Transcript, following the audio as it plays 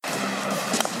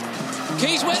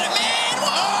He's went it, man!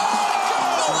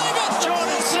 Oh,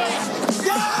 Jordan C.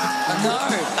 No!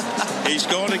 He's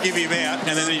gone to give him out,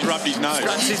 and then he's rubbed his nose.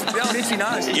 The old itchy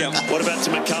nose. Yeah. What about to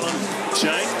McCullum,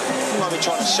 Shane? He might be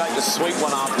trying to shake a sweet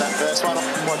one after that first one.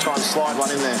 I might try and slide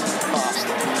one in there fast.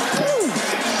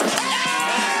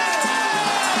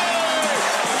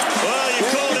 Well, you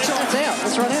called it. That's out.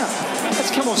 That's right out.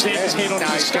 That's come on, Santa's head on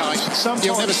his going. Sometimes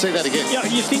You'll never see that again. Yeah,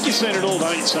 you think you've seen it all,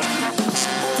 don't you, son?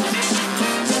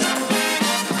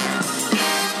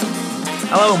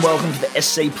 Hello and welcome to the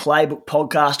SC Playbook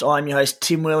Podcast. I'm your host,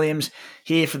 Tim Williams,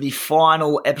 here for the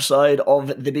final episode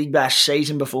of the Big Bash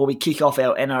season before we kick off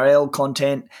our NRL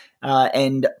content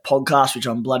and podcast, which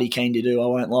I'm bloody keen to do, I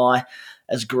won't lie,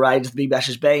 as great as the Big Bash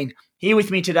has been. Here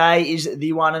with me today is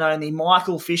the one and only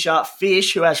Michael Fisher,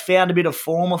 Fish, who has found a bit of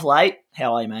form of late.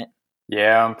 How are you, mate?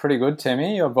 Yeah, I'm pretty good,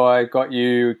 Timmy. Have I got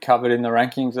you covered in the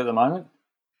rankings at the moment?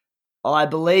 I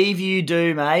believe you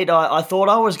do, mate. I thought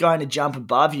I was going to jump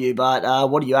above you, but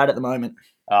what are you at the moment?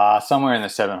 Somewhere in the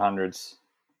 700s.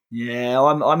 Yeah,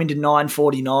 I'm into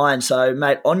 949. So,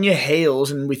 mate, on your heels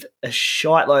and with a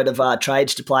shite load of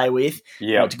trades to play with,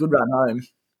 yeah, it's a good run home.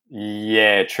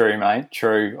 Yeah, true, mate.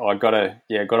 True. I gotta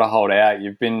hold out.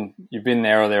 You've been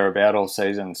there or thereabout all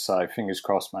season, so fingers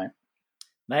crossed, mate.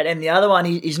 Mate, and the other one,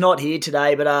 he's not here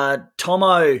today, but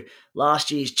Tomo,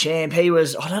 last year's champ, I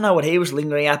don't know what he was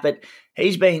lingering at, but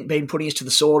he's been putting us to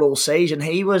the sword all season.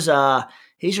 He's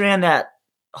around that,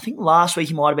 I think last week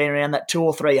he might have been around that 200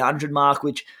 or 300 mark,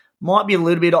 which might be a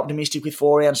little bit optimistic with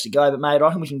 4 rounds to go, but mate, I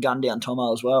reckon we can gun down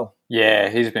Tomo as well. Yeah,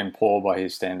 he's been poor by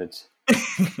his standards.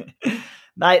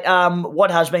 Mate,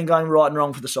 what has been going right and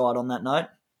wrong for the side on that note?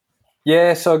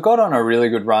 Yeah, so I got on a really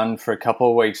good run for a couple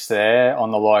of weeks there on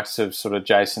the likes of sort of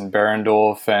Jason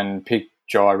Berendorf and picked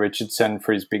Jai Richardson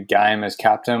for his big game as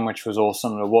captain, which was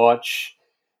awesome to watch.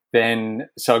 Then,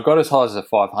 so I got as high as the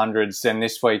 500s. Then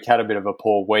this week had a bit of a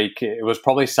poor week. It was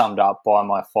probably summed up by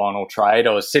my final trade.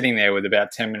 I was sitting there with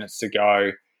about 10 minutes to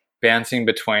go, bouncing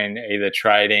between either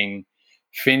trading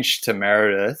Finch to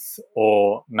Meredith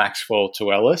or Maxwell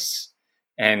to Ellis.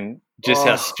 And just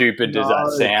how stupid does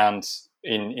that sound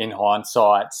in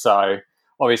hindsight? So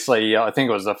obviously I think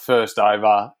it was the first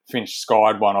over, Finch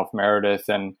skied one off Meredith,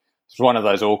 and it's one of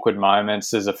those awkward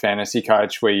moments as a fantasy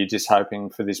coach where you're just hoping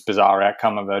for this bizarre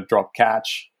outcome of a drop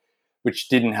catch, which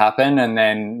didn't happen. And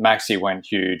then Maxi went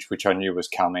huge, which I knew was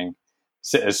coming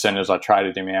as soon as I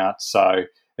traded him out. So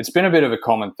it's been a bit of a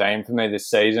common theme for me this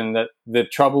season that the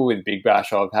trouble with Big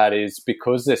Bash I've had is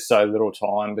because there's so little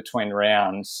time between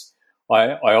rounds,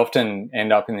 I often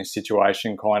end up in this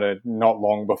situation kind of not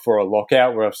long before a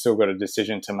lockout where I've still got a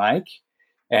decision to make.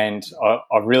 And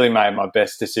I've really made my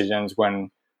best decisions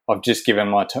when I've just given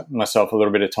myself a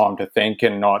little bit of time to think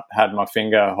and not had my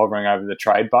finger hovering over the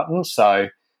trade button. So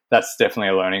that's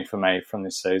definitely a learning for me from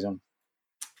this season.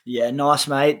 Yeah, nice,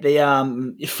 mate.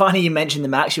 Funny you mentioned the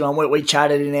Maxi one. We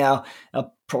chatted in our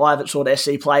private sort of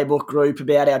SC Playbook group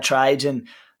about our trades, and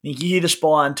I think you, the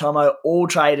Spy, and Tomo all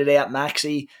traded out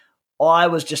Maxi. I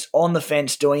was just on the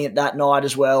fence doing it that night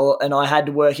as well, and I had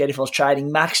to work out if I was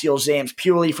trading Maxi or Zamps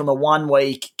purely from a 1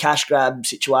 week cash grab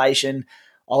situation.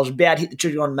 I was about to hit the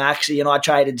trigger on Maxi, and I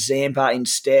traded Zampa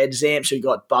instead. Zamps, who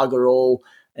got bugger all,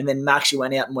 and then Maxi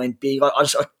went out and went big. I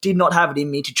did not have it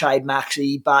in me to trade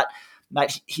Maxi, but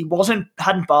mate, he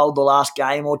hadn't bowled the last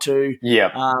game or two. Yeah.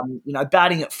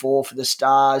 Batting at 4 for the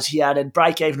Stars. He had a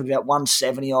break even of about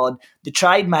 170 odd. The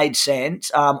trade made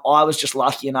sense. I was just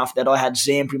lucky enough that I had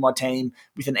Zampa in my team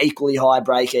with an equally high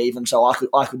break even, so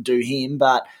I could do him.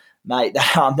 But mate,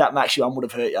 that Maxi one would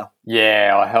have hurt you.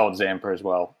 Yeah, I held Zampa as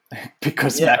well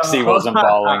because Maxi wasn't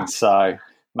bowling. So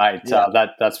mate,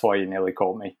 that's why you nearly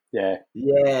caught me. Yeah.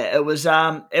 Yeah, it was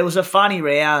a funny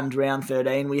round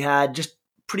 13. We had just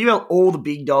pretty well all the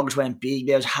big dogs went big.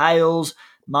 There was Hales,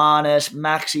 Marnus,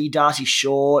 Maxi, Darcy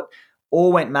Short,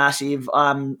 all went massive.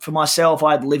 For myself,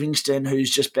 I had Livingston,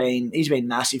 he's been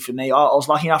massive for me. I was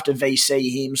lucky enough to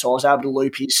VC him, so I was able to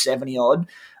loop his 70 odd.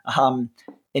 And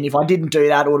if I didn't do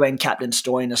that, it would have been Captain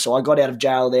Stoiner. So I got out of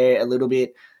jail there a little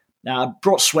bit.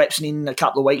 Brought Swepson in a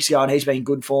couple of weeks ago, and he's been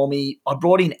good for me. I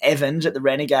brought in Evans at the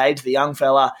Renegades, the young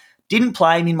fella. Didn't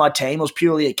play him in my team. It was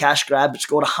purely a cash grab, but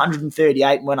scored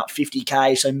 138 and went up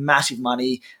 50K, so massive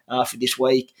money for this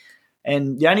week.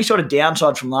 And the only sort of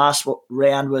downside from last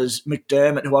round was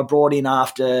McDermott, who I brought in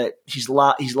after his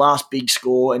last big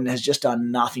score and has just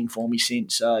done nothing for me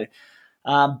since. So,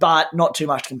 but not too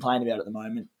much to complain about at the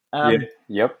moment.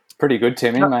 Yep. Pretty good,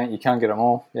 Timmy, mate. You can't get them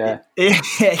all. Yeah,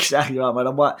 exactly right,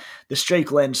 mate. The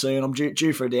streak will end soon. I'm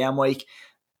due for a down week.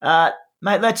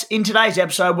 Mate, in today's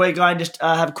episode, we're going to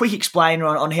have a quick explainer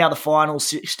on how the final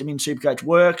system in Supercoach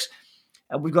works.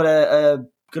 We've got going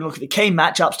to look at the key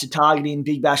matchups to target in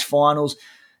Big Bash finals.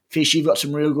 Fish, you've got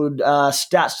some real good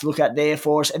stats to look at there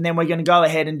for us. And then we're going to go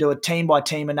ahead and do a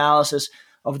team-by-team analysis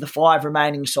of the 5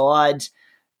 remaining sides.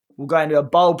 We'll go into our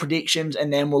bold predictions,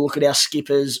 and then we'll look at our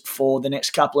skippers for the next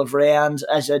couple of rounds.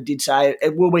 As I did say,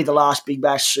 it will be the last Big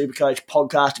Bash Supercoach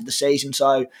podcast of the season.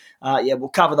 So, we'll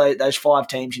cover those 5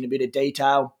 teams in a bit of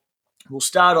detail. We'll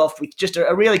start off with just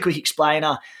a really quick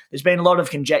explainer. There's been a lot of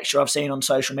conjecture I've seen on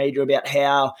social media about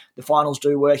how the finals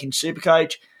do work in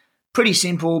Supercoach. Pretty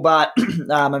simple, but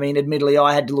admittedly,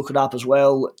 I had to look it up as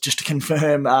well just to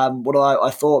confirm what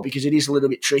I thought, because it is a little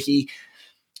bit tricky.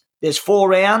 There's 4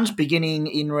 rounds beginning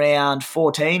in round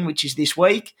 14, which is this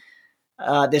week.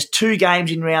 There's 2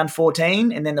 games in round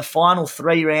 14, and then the final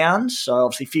 3 rounds, so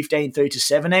obviously 15 through to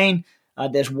 17,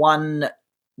 there's one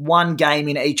game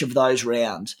in each of those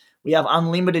rounds. We have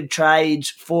unlimited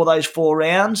trades for those 4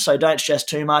 rounds, so don't stress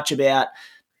too much about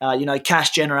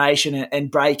cash generation and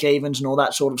break-evens and all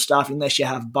that sort of stuff unless you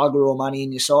have bugger all money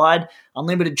in your side.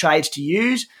 Unlimited trades to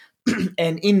use.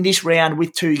 And in this round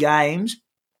with 2 games,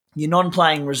 your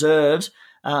non-playing reserves,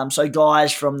 so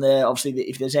guys from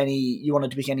if there's any, you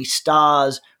wanted to pick any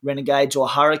Stars, Renegades or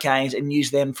Hurricanes and use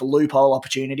them for loophole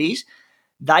opportunities,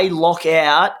 they lock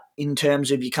out in terms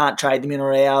of you can't trade them in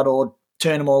or out or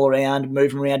turn them all around,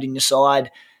 move them around in your side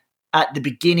at the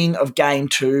beginning of game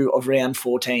 2 of round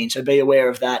 14. So be aware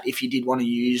of that if you did want to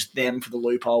use them for the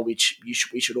loophole, which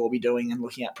we should all be doing and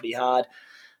looking at pretty hard.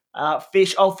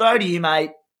 Fish, I'll throw to you,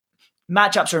 mate.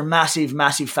 Matchups are a massive,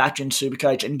 massive factor in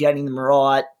Supercoach, and getting them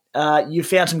right. You've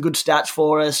found some good stats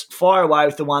for us. Fire away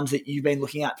with the ones that you've been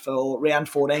looking at for round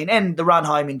 14 and the run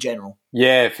home in general.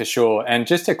 Yeah, for sure. And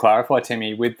just to clarify,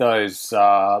 Timmy, with those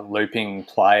looping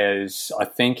players, I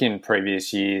think in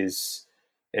previous years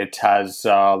it has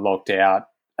locked out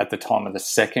at the time of the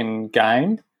second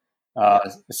game.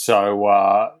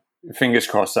 So fingers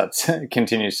crossed that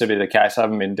continues to be the case. I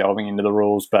haven't been delving into the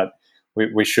rules, but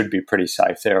we should be pretty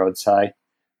safe there, I'd say.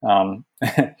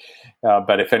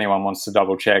 But if anyone wants to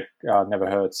double check, never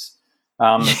hurts.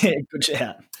 Good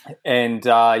shout. And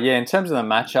in terms of the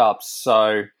matchups,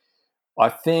 so I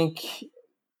think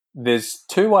there's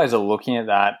 2 ways of looking at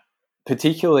that,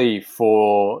 particularly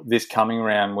for this coming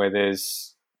round where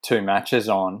there's 2 matches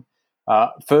on.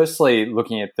 Firstly,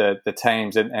 looking at the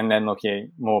teams and then looking at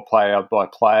more player by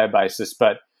player basis.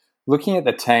 But looking at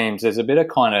the teams, there's a bit of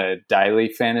kind of daily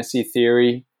fantasy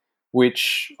theory,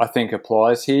 which I think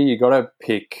applies here. You got to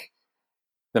pick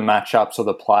the matchups or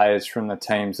the players from the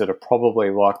teams that are probably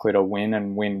likely to win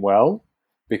and win well,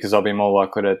 because they'll be more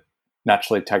likely to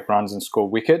naturally take runs and score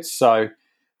wickets. So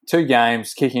 2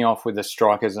 games, kicking off with the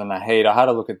Strikers and the Heat. I had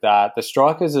a look at that. The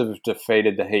Strikers have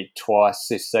defeated the Heat twice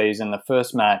this season. The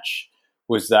first match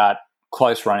was that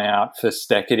close run out for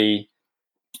Steckity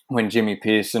when Jimmy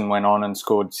Pearson went on and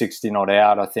scored 60 not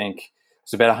out. I think it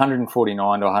was about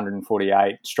 149 to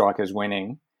 148 Strikers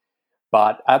winning.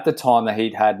 But at the time, the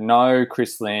Heat had no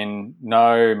Chris Lynn,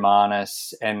 no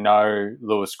Marnus, and no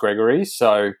Lewis Gregory.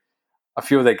 So a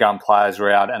few of their gun players were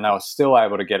out, and they were still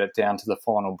able to get it down to the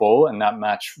final ball. And that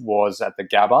match was at the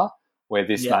Gabba, where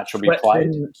this match will be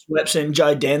played. Swepson,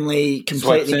 Joe Denley,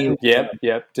 completely.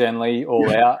 Yep, Denley all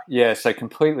out. Yeah, so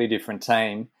completely different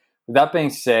team. With that being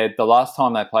said, the last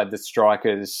time they played the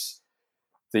Strikers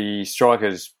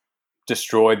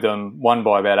destroyed them, won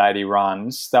by about 80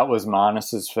 runs. That was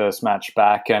Marnus's first match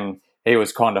back, and he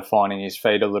was kind of finding his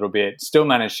feet a little bit. Still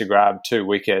managed to grab 2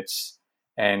 wickets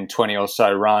and 20 or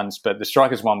so runs, but the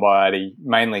Strikers won by 80,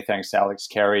 mainly thanks to Alex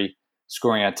Carey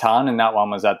scoring a ton, and that one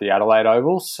was at the Adelaide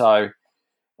Oval. So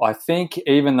I think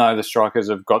even though the Strikers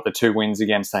have got the 2 wins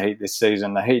against the Heat this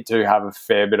season, the Heat do have a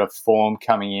fair bit of form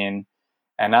coming in,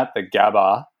 and at the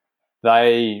Gabba,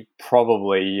 they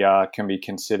probably can be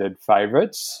considered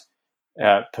favourites.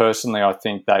 Personally, I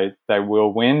think they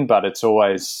will win, but it's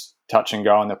always touch and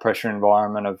go in the pressure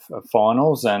environment of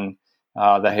finals, and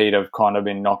the Heat have kind of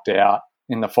been knocked out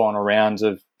in the final rounds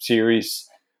of series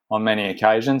on many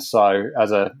occasions. So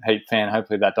as a Heat fan,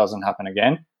 hopefully that doesn't happen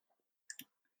again.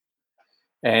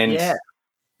 And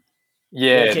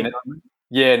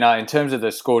in terms of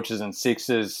the Scorchers and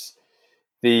Sixers,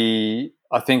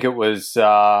 I think it was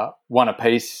 1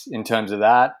 apiece in terms of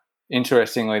that.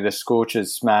 Interestingly, the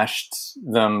Scorchers smashed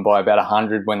them by about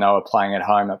 100 when they were playing at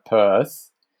home at Perth,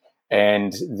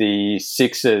 and the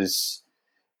Sixers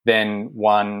then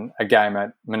won a game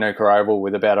at Manuka Oval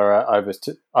with about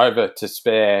over to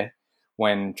spare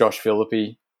when Josh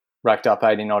Philippe racked up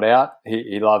 80 not out.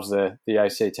 He loves the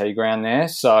ACT ground there.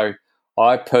 So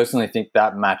I personally think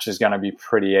that match is going to be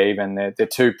pretty even. They're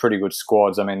 2 pretty good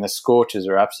squads. I mean, the Scorchers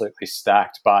are absolutely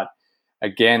stacked, but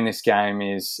again, this game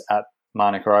is at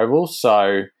Manuka Oval.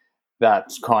 So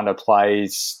that kind of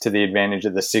plays to the advantage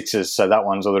of the Sixers. So that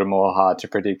one's a little more hard to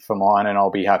predict for mine, and I'll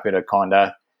be happy to kind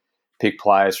of pick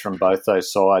players from both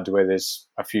those sides where there's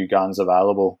a few guns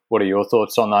available. What are your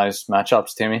thoughts on those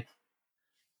matchups, Timmy?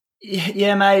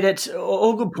 Yeah, mate, it's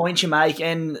all good points you make.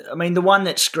 And, I mean, the one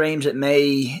that screams at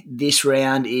me this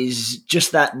round is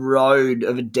just that road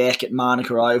of a deck at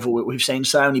Manuka Oval. We've seen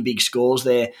so many big scores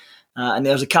there. And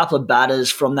there was a couple of batters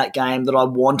from that game that I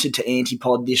wanted to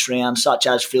antipod this round, such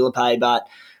as Philippe. But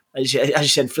as you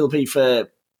said, Philippe, for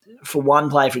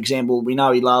one play, for example, we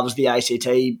know he loves the ACT.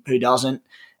 Who doesn't?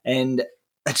 And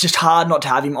it's just hard not to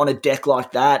have him on a deck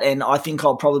like that. And I think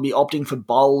I'll probably be opting for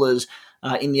bowlers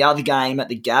in the other game at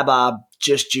the Gabba,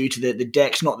 just due to the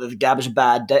decks. Not that the Gabba's a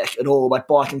bad deck at all, but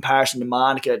by comparison to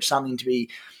Manuka, it's something to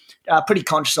be pretty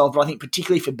conscious of, but I think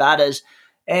particularly for batters.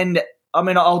 And, I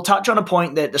mean, I'll touch on a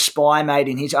point that the Spy made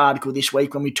in his article this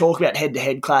week when we talk about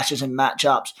head-to-head clashes and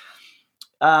matchups.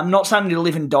 Not something to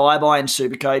live and die by in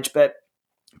Supercoach, but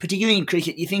particularly in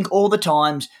cricket, you think all the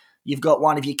times you've got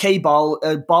one of your key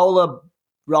bowler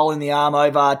rolling the arm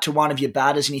over to one of your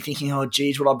batters and you're thinking, oh,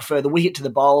 geez, would I prefer the wicket to the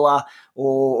bowler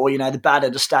or the batter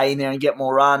to stay in there and get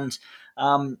more runs?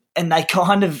 And they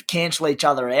kind of cancel each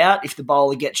other out if the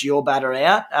bowler gets your batter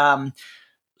out.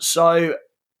 So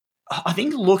I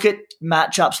think look at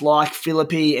matchups like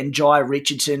Philippe and Jai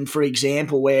Richardson, for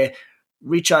example, where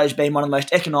Richo's been one of the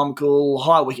most economical,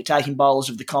 high wicket-taking bowlers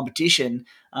of the competition.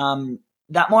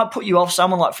 That might put you off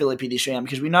someone like Philippe this round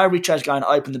because we know Richo's going to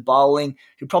open the bowling.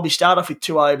 He'll probably start off with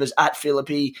 2 overs at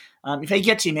Philippe. If he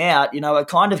gets him out, it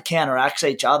kind of counteracts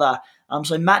each other.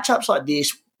 So matchups like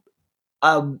this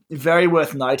are very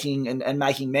worth noting and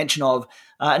making mention of.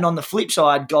 And on the flip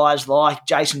side, guys like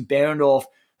Jason Behrendorff,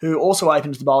 who also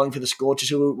opens the bowling for the Scorchers,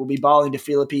 who will be bowling to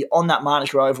Philippe on that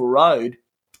Manuka Oval Road.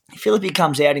 If Philippe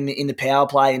comes out in the power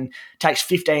play and takes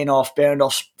 15 off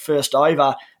Behrendorff's first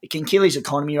over, it can kill his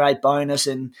economy rate bonus,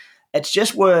 and it's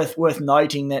just worth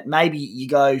noting that maybe you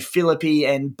go Philippe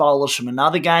and bowlers from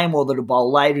another game or that'll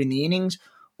bowl later in the innings,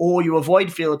 or you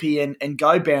avoid Philippe and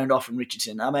go Behrendorff and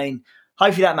Richardson. I mean,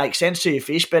 hopefully that makes sense to you,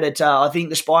 Fish, but I think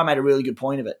the Spy made a really good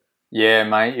point of it. Yeah,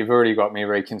 mate, you've already got me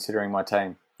reconsidering my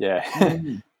team. Yeah.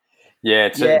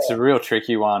 Yeah, it's a real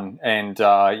tricky one. And,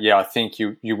 I think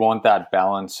you want that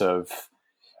balance of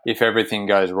if everything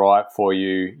goes right for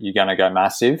you, you're going to go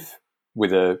massive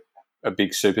with a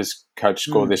big super coach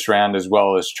score this round, as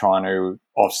well as trying to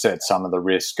offset some of the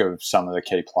risk of some of the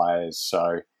key players.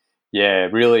 So, yeah,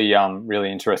 really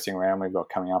interesting round we've got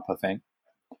coming up, I think.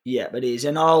 Yeah, it is.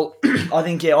 And I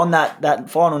think, on that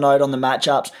final note on the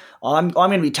matchups, I'm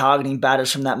going to be targeting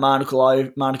batters from that Manuka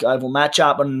Oval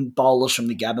matchup and bowlers from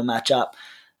the Gabba matchup.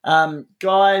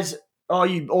 Guys, are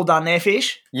you all done there,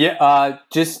 Fish? Yeah,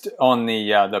 just on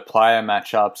the player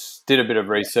matchups, did a bit of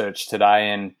research today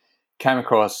and came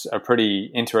across a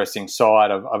pretty interesting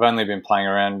site. I've only been playing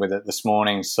around with it this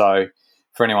morning, so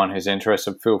for anyone who's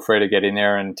interested, feel free to get in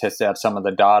there and test out some of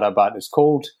the data, but it's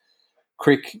called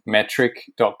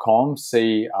crickmetric.com,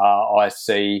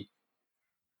 CRIC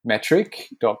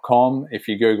metric.com. If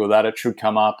you Google that, it should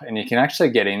come up, and you can actually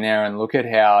get in there and look at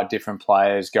how different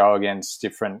players go against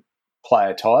different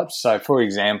player types. So, for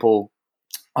example,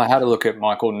 I had a look at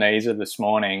Michael Neser this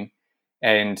morning,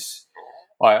 and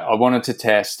I wanted to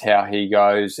test how he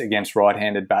goes against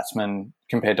right-handed batsmen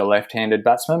compared to left-handed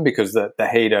batsmen, because the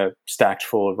heat are stacked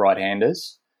full of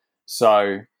right-handers.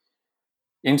 So,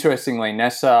 interestingly,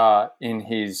 Neser in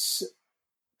his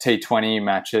T20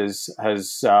 matches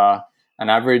has an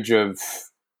average of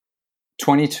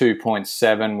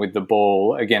 22.7 with the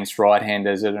ball against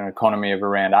right-handers at an economy of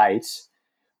around 8,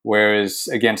 whereas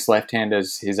against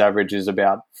left-handers his average is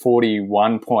about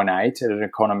 41.8 at an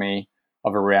economy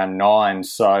of around 9.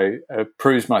 So it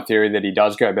proves my theory that he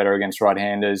does go better against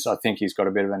right-handers. I think he's got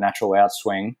a bit of a natural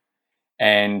outswing.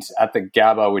 And at the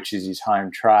Gabba, which is his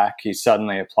home track, he's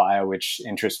suddenly a player which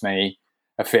interests me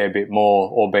a fair bit more,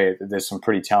 albeit that there's some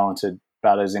pretty talented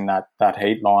batters in that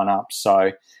heat lineup.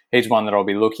 So he's one that I'll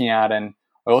be looking at. And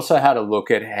I also had a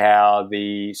look at how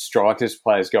the strikers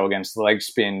players go against leg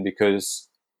spin, because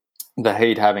the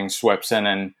heat having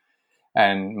Swepson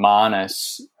and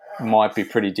Marnus might be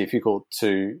pretty difficult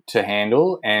to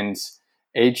handle. And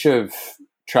each of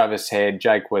Travis Head,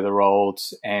 Jake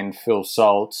Weatherald and Phil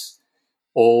Salt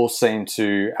all seem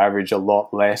to average a lot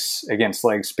less against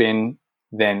leg spin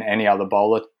than any other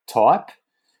bowler type.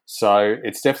 So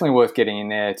it's definitely worth getting in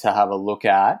there to have a look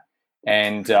at.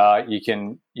 And you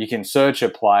can search a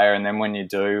player, and then when you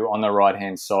do, on the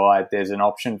right-hand side, there's an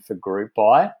option for group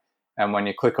by. And when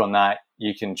you click on that,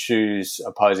 you can choose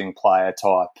opposing player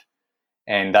type.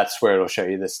 And that's where it'll show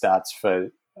you the stats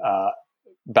for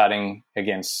batting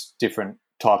against different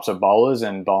types of bowlers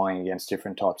and bowling against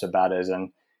different types of batters.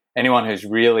 And anyone who's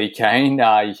really keen,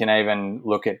 you can even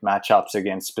look at matchups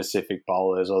against specific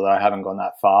bowlers, although I haven't gone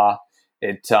that far.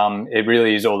 It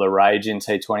really is all the rage in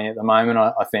T20 at the moment.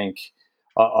 I think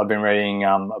I've been reading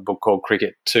a book called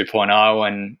Cricket 2.0,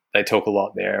 and they talk a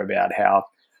lot there about how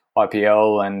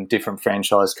IPL and different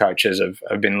franchise coaches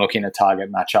have been looking to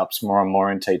target matchups more and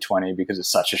more in T20 because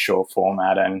it's such a short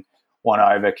format and one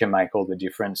over can make all the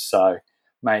difference. So,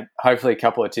 mate, hopefully a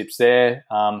couple of tips there.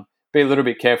 Be a little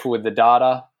bit careful with the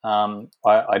data.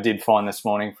 I did find this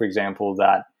morning, for example,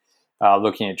 that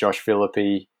looking at Josh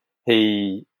Philippe,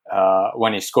 he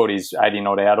when he scored his 80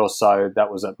 not out or so, that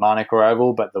was at Manuka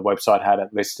Oval, but the website had it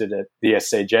listed at the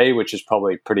SCG, which is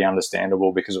probably pretty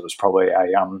understandable because it was probably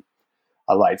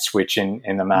a late switch in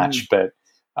the match. But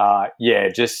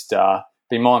just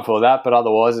be mindful of that. But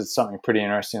otherwise, it's something pretty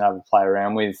interesting to have a play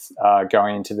around with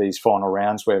going into these final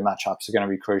rounds where matchups are going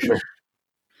to be crucial.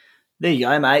 There you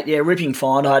go, mate. Yeah, ripping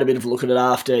find. I had a bit of a look at it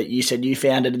after you said you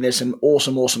found it, and there's some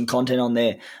awesome content on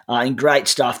there and great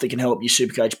stuff that can help you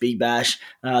Supercoach Big Bash.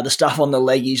 The stuff on the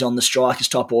leggies, on the strikers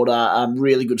top order,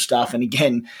 really good stuff. And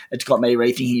again, it's got me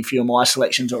rethinking a few of my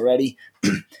selections already.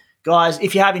 Guys,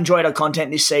 if you have enjoyed our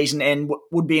content this season and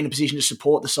would be in a position to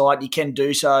support the site, you can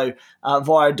do so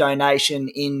via a donation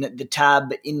in the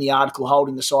tab in the article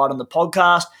holding the site on the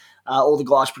podcast. All the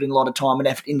guys put in a lot of time and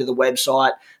effort into the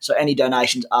website, so any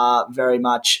donations are very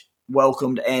much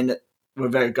welcomed and we're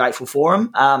very grateful for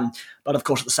them. But of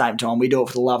course, at the same time, we do it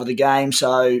for the love of the game,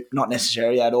 so not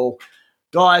necessary at all.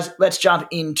 Guys, let's jump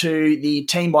into the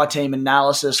team-by-team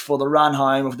analysis for the run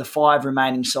home of the 5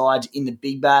 remaining sides in the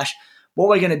Big Bash. What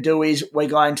we're going to do is we're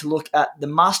going to look at the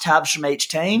must-haves from each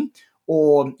team,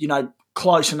 or,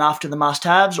 close enough to the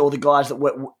must-haves, or the guys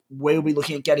that we'll be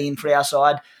looking at getting in for our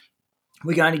side.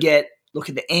 We're going to look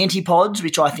at the antipods,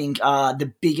 which I think are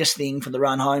the biggest thing for the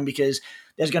run home, because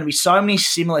there's going to be so many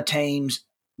similar teams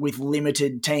with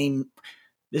limited team.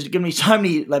 There's going to be so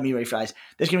many, let me rephrase.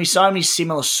 There's going to be so many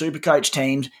similar Supercoach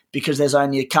teams because there's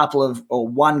only a couple of, or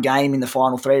one game in the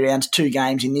final 3 rounds, 2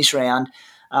 games in this round.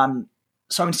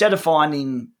 So instead of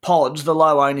finding pods, the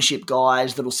low ownership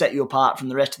guys that'll set you apart from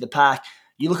the rest of the pack,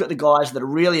 you look at the guys that are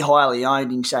really highly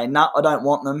owned and say, no, I don't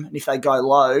want them. And if they go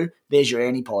low, there's your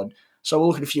antipod. So we'll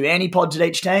look at a few antipods at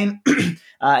each team,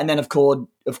 and then of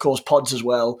course pods as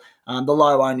well. The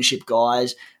low ownership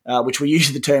guys, which we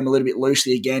use the term a little bit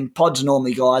loosely again. Pods are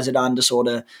normally guys that are under sort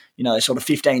of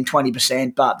 15,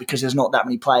 20%, but because there's not that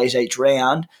many players each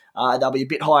round, they'll be a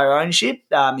bit higher ownership.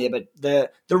 But the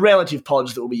relative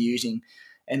pods that we'll be using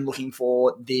and looking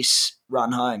for this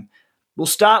run home. We'll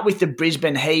start with the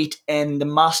Brisbane Heat and the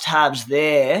must-haves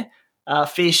there.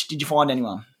 Fish, did you find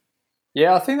anyone?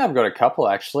 Yeah, I think they've got a couple,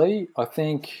 actually. I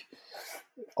think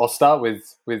I'll start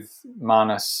with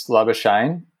Marnus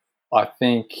Labuschagne. I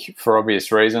think, for obvious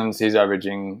reasons, he's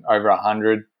averaging over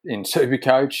 100 in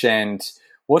Supercoach, and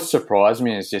what surprised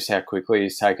me is just how quickly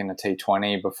he's taken a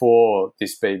T20. Before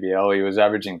this BBL, he was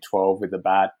averaging 12 with the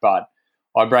bat, but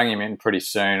I bring him in pretty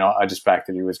soon. I just backed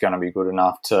that he was going to be good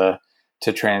enough to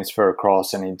transfer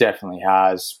across, and he definitely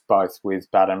has, both with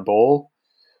bat and ball.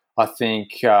 I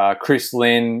think Chris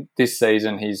Lynn, this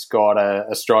season, he's got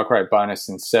a strike rate bonus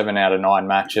in 7 out of 9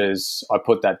 matches. I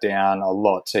put that down a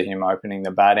lot to him opening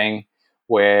the batting,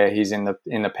 where he's in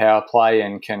the power play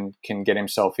and can get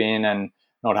himself in and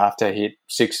not have to hit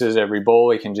sixes every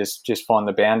ball. He can just find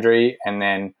the boundary. And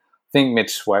then I think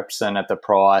Mitch Swepson at the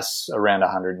price around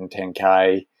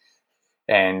 110K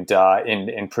and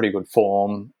in pretty good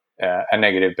form, a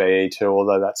negative BE2,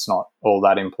 although that's not all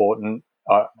that important.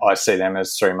 I see them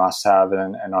as 3 must-have,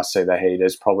 and I see the Heat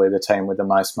as probably the team with the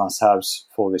most must-haves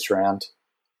for this round.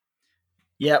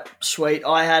 Yep, sweet.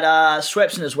 I had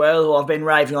Swepson as well, who I've been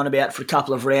raving on about for a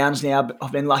couple of rounds now.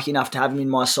 I've been lucky enough to have him in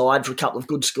my side for a couple of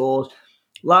good scores.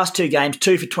 Last 2 games,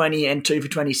 2 for 20 and 2 for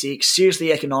 26,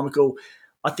 seriously economical.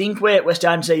 I think we're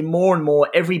starting to see more and more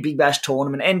every Big Bash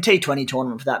tournament, and T20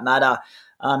 tournament for that matter,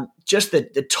 just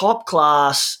the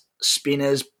top-class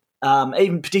spinners,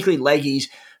 even particularly leggies,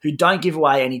 who don't give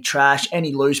away any trash,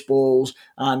 any loose balls,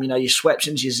 your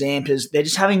Swepsons, your Zampas. They're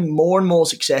just having more and more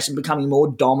success and becoming more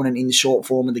dominant in the short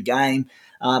form of the game.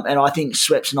 And I think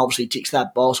Swepson obviously ticks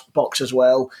that box as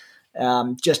well.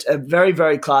 Just a very,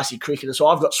 very classy cricketer. So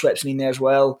I've got Swepson in there as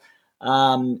well.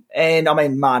 And I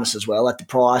mean, Marnus as well at the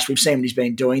price. We've seen what he's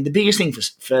been doing. The biggest thing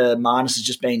for Marnus has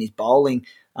just been his bowling.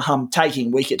 Taking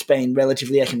wickets, being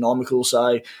relatively economical.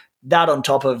 So that on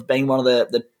top of being one of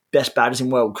the best batters in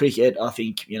world cricket, I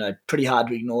think, pretty hard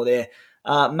to ignore there.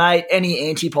 Mate, any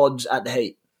antipods at the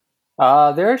Heat?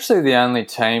 They're actually the only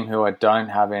team who I don't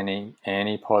have any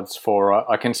antipods for.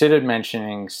 I considered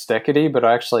mentioning Steketee, but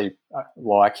I actually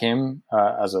like him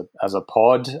as a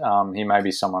pod. He may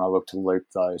be someone I look to loop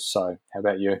though. So how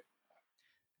about you?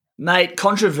 Mate,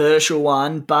 controversial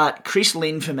one, but Chris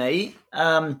Lynn for me.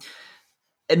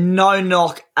 No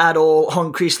knock at all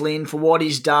on Chris Lynn for what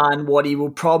he's done, what he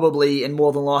will probably and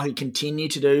more than likely continue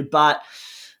to do. But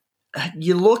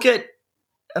you look at,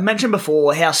 I mentioned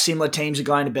before how similar teams are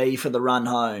going to be for the run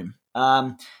home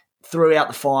throughout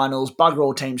the finals, bugger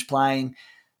all teams playing.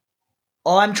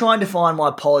 I'm trying to find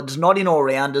my pods, not in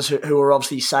all-rounders who are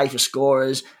obviously safer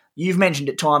scorers. You've mentioned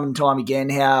it time and time again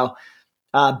how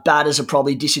batters are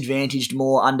probably disadvantaged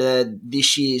more under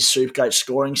this year's Supercoach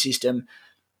scoring system.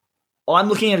 I'm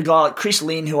looking at a guy like Chris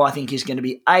Lynn, who I think is going to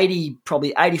be 80,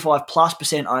 probably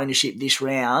 85+% ownership this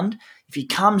round. If he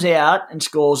comes out and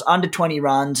scores under 20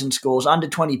 runs and scores under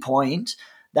 20 points,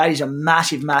 that is a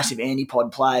massive, massive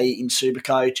antipod play in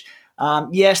Supercoach.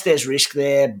 Yes, there's risk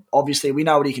there. Obviously, we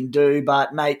know what he can do,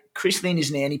 but, mate, Chris Lynn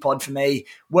is an antipod for me.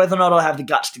 Whether or not I have the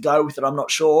guts to go with it, I'm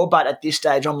not sure, but at this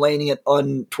stage, I'm leaving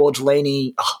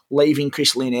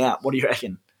Chris Lynn out. What do you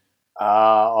reckon?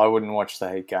 I wouldn't watch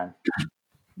the Heat game.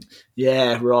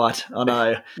 Yeah, right. I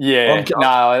know. Yeah,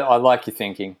 I like your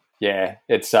thinking. Yeah,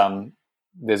 it's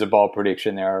there's a bold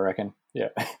prediction there, I reckon. Yeah,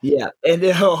 yeah, and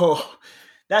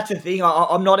that's the thing.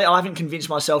 I haven't convinced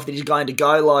myself that he's going to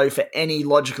go low for any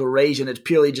logical reason. It's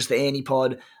purely just the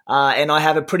antipod, and I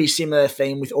have a pretty similar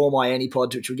theme with all my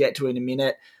antipods, which we'll get to in a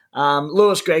minute.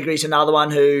 Lewis Gregory's another one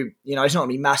who, he's not going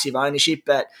to be massive ownership,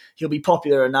 but he'll be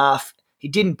popular enough. He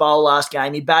didn't bowl last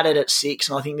game. He batted at 6,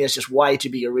 and I think there's just way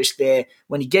too big a risk there.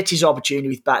 When he gets his opportunity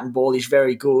with bat and ball, he's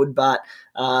very good, but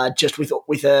just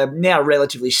with a now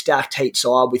relatively stacked Heat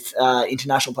side with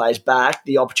international players back,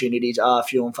 the opportunities are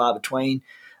few and far between.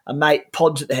 Mate,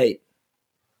 pods at the Heat.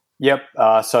 Yep.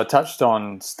 So I touched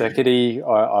on Steketee.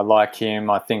 I like him.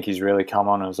 I think he's really come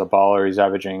on as a bowler. He's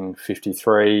averaging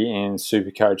 53 in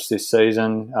Supercoach this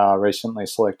season, recently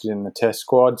selected in the Test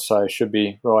squad, so should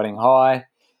be riding high.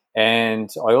 And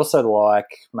I also like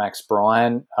Max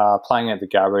Bryant playing at the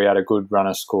Gabba. He had a good run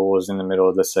of scores in the middle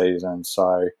of the season.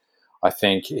 So I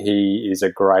think he is a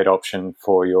great option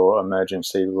for your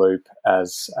emergency loop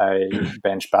as a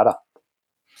bench batter.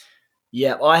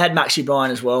 Yeah, I had Maxi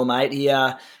Bryant as well, mate. He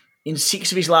in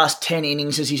 6 of his last 10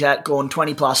 innings, he's gone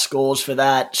 20-plus scores for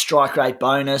that strike rate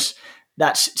bonus.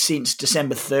 That's since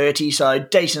December 30, so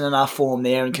decent enough form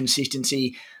there and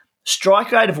consistency.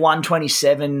 Strike rate of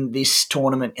 127 this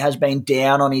tournament has been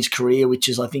down on his career, which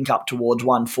is, I think, up towards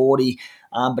 140.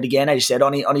 But again, as you said,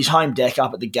 on his home deck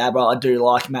up at the Gabba, I do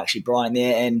like Maxi Bryant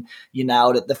there, and you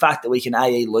nailed it. The fact that we can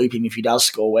AE loop him if he does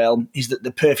score well is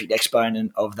the perfect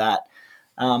exponent of that.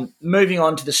 Moving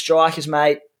on to the strikers,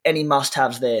 mate, any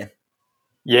must-haves there?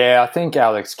 Yeah, I think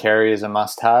Alex Carey is a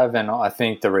must-have, and I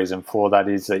think the reason for that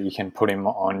is that you can put him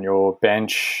on your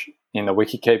bench in the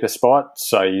wicketkeeper spot,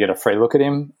 so you get a free look at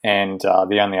him. And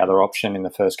the only other option in the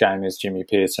first game is Jimmy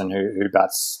Peirson, who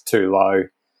bats too low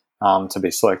to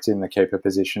be selected in the keeper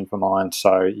position for mine.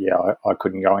 So, yeah, I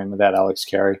couldn't go in without Alex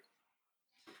Carey.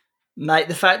 Mate,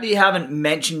 the fact that you haven't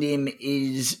mentioned him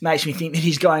makes me think that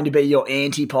he's going to be your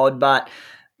antipod, but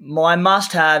my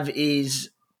must-have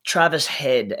is Travis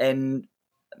Head. And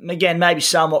again, maybe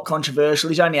somewhat controversial.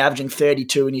 He's only averaging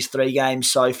 32 in his 3 games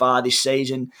so far this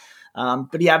season.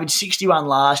 But he averaged 61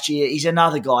 last year. He's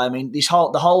another guy. I mean, the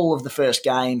whole of the first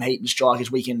game, Heat and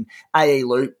Strikers, we can AE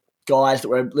loop guys that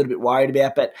we're a little bit worried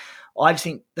about. But I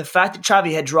think the fact that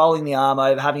Travis Head's rolling the arm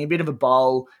over, having a bit of a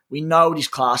bowl, we know what his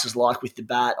class is like with the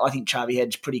bat. I think Travis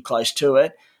Head's pretty close to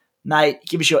it. Mate,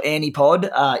 give us your antipod.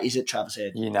 Is it Travis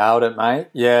Head? You nailed it, mate.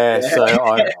 Yeah, so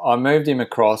I moved him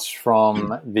across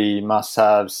from the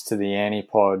must-haves to the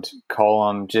antipod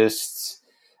column just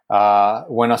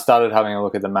when I started having a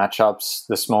look at the matchups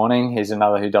this morning. He's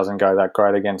another who doesn't go that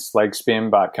great against leg spin,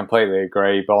 but completely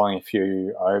agree. Bowling a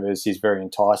few overs, he's very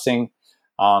enticing.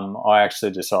 I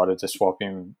actually decided to swap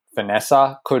him for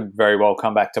Nessa. Could very well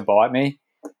come back to bite me,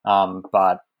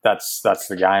 but that's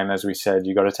the game. As we said,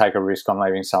 you've got to take a risk on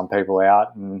leaving some people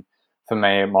out, and for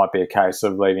me, it might be a case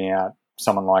of leaving out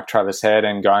someone like Travis Head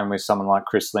and going with someone like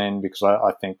Chris Lynn, because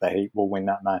I think the Heat will win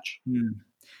that match.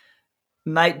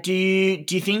 Mate, do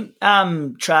you think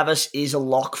Travis is a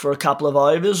lock for a couple of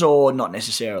overs or not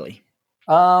necessarily?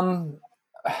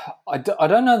 I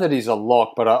don't know that he's a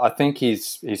lock, but I think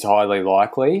he's highly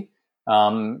likely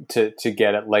to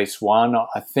get at least one.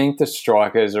 I think the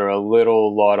strikers are a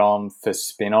little light on for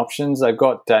spin options. They've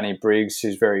got Danny Briggs,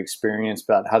 who's very experienced,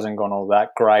 but hasn't gone all that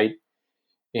great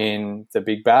in the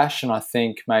Big Bash. And I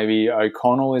think maybe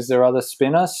O'Connell is their other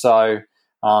spinner. So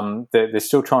they're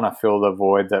still trying to fill the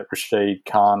void that Rashid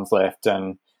Khan's left,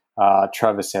 and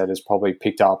Travis Head has probably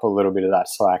picked up a little bit of that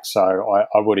slack. So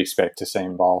I would expect to see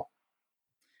him bowl.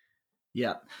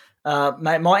 Yeah.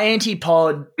 Mate, my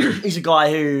antipod is a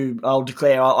guy who I'll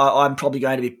declare I'm probably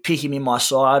going to be picking in my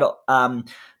side,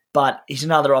 but he's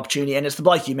another opportunity, and it's the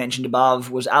bloke you mentioned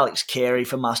above, was Alex Carey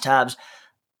for must-haves.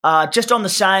 Just on the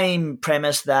same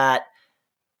premise that,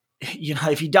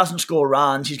 if he doesn't score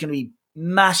runs, he's going to be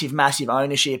massive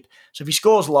ownership. So if he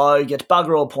scores low, gets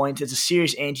bugger all points, there's a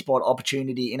serious antipod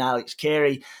opportunity in Alex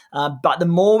Carey. But the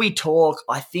more we talk,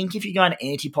 I think if you're going to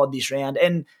antipod this round,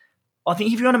 and I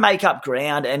think if you want to make up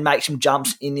ground and make some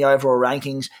jumps in the overall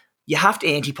rankings, you have to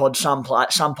antipod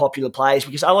some popular players,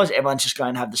 because otherwise everyone's just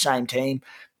going to have the same team.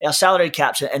 Our salary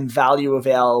caps and value of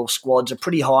our squads are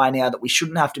pretty high now that we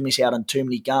shouldn't have to miss out on too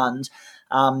many guns.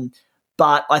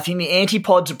 But I think the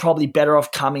antipods are probably better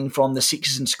off coming from the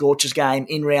Sixers and Scorchers game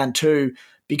in round 2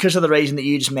 because of the reason that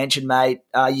you just mentioned, mate.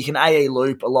 You can AE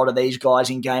loop a lot of these guys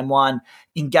in game 1.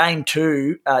 In game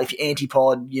 2, if you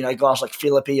antipod, guys like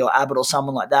Philippi or Abbott or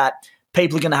someone like that,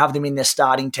 people are going to have them in their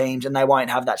starting teams and they won't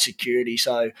have that security.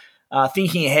 So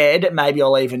thinking ahead, maybe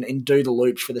I'll even do the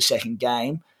loops for the second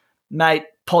game. Mate,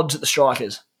 pods at the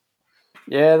strikers.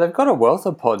 Yeah, they've got a wealth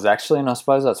of pods, actually, and I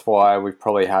suppose that's why we've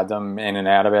probably had them in and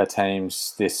out of our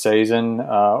teams this season.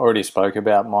 Already spoke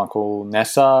about Michael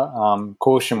Nessa.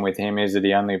 Caution with him is that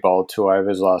he only bowled 2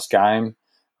 overs last game.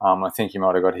 I think he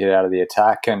might have got hit out of the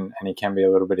attack, and he can be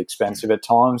a little bit expensive at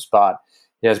times, but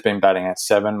he has been batting at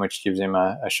 7, which gives him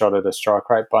a shot at a strike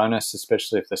rate bonus,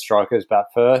 especially if the strikers bat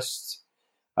first.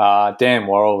 Dan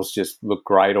Worrell's just looked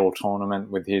great all tournament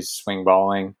with his swing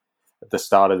bowling at the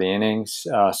start of the innings.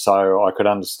 So I could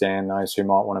understand those who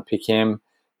might want to pick him.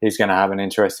 He's going to have an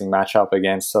interesting matchup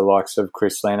against the likes of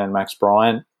Chris Lynn and Max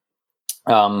Bryant.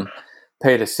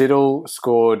 Peter Siddle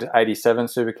scored 87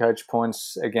 Supercoach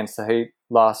points against the Heat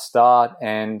last start,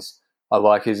 and I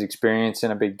like his experience in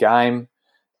a big game.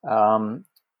 Of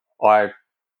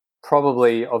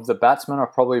the batsmen, I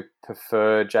probably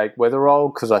prefer Jake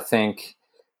Weatherall because I think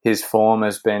his form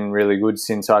has been really good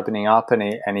since opening up,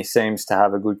 and he seems to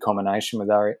have a good combination with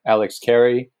Alex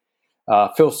Carey.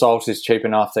 Phil Salt is cheap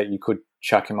enough that you could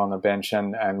chuck him on the bench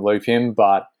and loop him,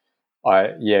 but I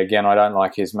don't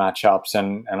like his matchups,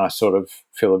 and I sort of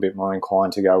feel a bit more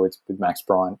inclined to go with Max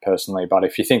Bryant personally. But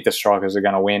if you think the strikers are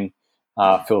going to win,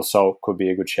 Phil Salt could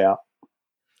be a good shout.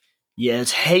 Yeah,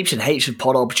 it's heaps and heaps of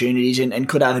pod opportunities and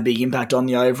could have a big impact on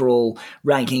the overall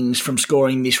rankings from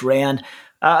scoring this round.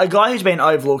 A guy who's been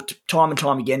overlooked time and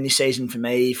time again this season for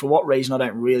me, for what reason I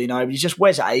don't really know, but he's just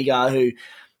Wes Agar, who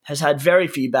has had very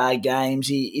few bad games.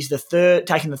 He is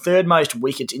taking the third most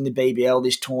wickets in the BBL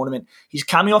this tournament. He's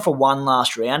coming off a 1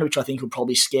 last round, which I think will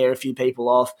probably scare a few people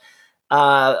off.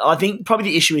 I think probably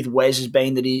the issue with Wes has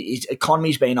been that his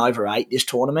economy's been over 8 this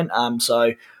tournament,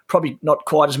 so probably not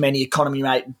quite as many economy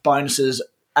rate bonuses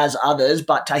as others,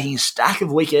 but taking a stack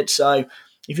of wickets. So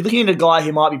if you're looking at a guy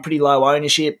who might be pretty low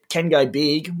ownership, can go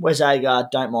big, Wes Agar,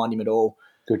 don't mind him at all.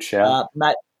 Good shout.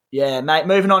 Mate,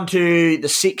 moving on to the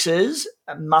Sixers,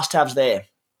 must-haves there.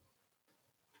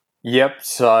 Yep,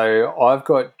 so I've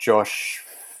got Josh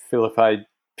Philippe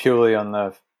purely on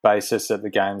the basis that the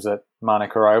game's at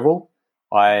Manuka Oval.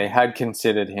 I had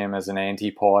considered him as an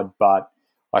antipod, but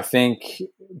I think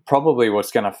probably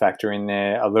what's going to factor in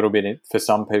there a little bit for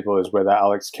some people is whether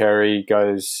Alex Carey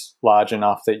goes large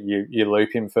enough that you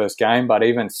loop him first game. But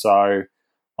even so,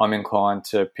 I'm inclined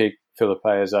to pick Philippe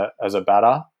as a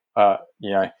batter.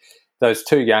 Those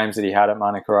 2 games that he had at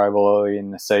Manuka Oval early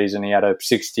in the season, he had a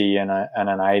 60 and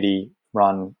an 80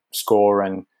 run score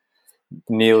and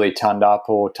nearly turned up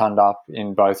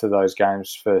in both of those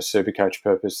games for Supercoach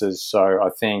purposes. So I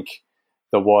think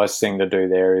the wise thing to do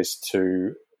there is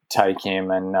to take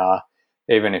him, and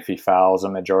even if he fails, a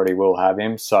majority will have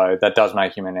him. So that does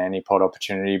make him an antipod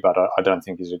opportunity, but I don't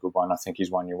think he's a good one. I think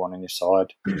he's one you want on your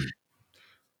side.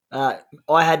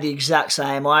 I had the exact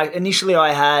same. Initially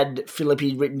I had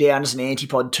Philippi written down as an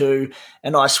antipod too,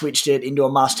 and I switched it into a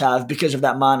must-have because of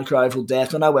that Manuka Oval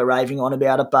death. I know we're raving on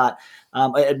about it, but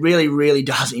it really, really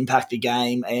does impact the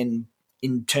game and,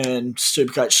 in turn,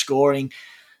 Supercoach scoring.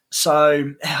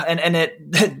 So,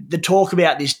 the talk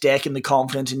about this deck and the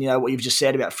confidence and, what you've just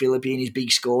said about Philippi and his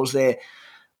big scores there,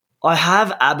 I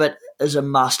have Abbott as a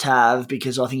must-have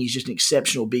because I think he's just an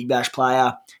exceptional Big Bash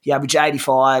player. He averaged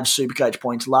 85 Supercoach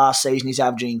points last season. He's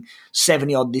averaging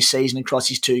 70-odd this season across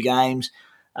his 2 games.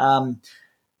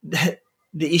 The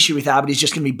issue with Abbott is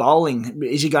just going to be bowling.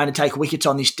 Is he going to take wickets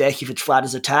on this deck if it's flat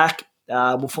as attack?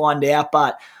 We'll find out,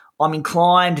 but I'm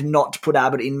inclined not to put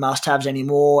Abbott in must-haves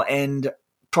anymore, and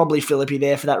probably Philippi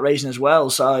there for that reason as well.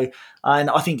 So, and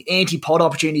I think anti-pod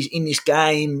opportunities in this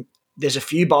game, there's a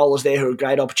few bowlers there who are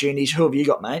great opportunities. Who have you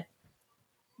got, mate?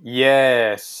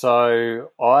 Yeah, so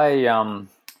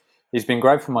he's been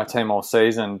great for my team all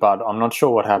season, but I'm not sure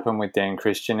what happened with Dan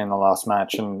Christian in the last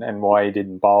match and why he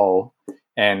didn't bowl.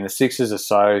 And the Sixers are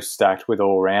so stacked with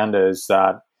all-rounders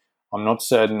that I'm not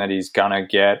certain that he's going to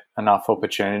get enough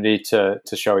opportunity to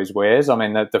show his wares. I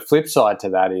mean, the flip side to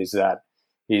that is that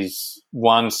he's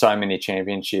won so many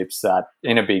championships that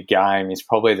in a big game, he's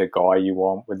probably the guy you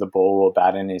want with the ball or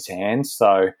bat in his hands.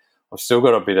 So I've still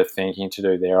got a bit of thinking to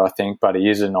do there, I think, but he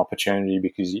is an opportunity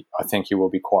because I think he will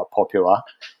be quite popular.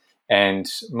 And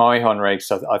Moeen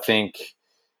Reeks, I think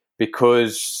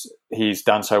because he's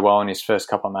done so well in his first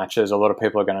couple of matches, a lot of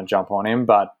people are going to jump on him,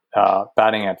 but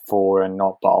batting at 4 and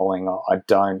not bowling, I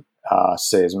don't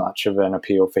see as much of an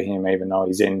appeal for him, even though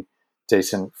he's in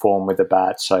decent form with the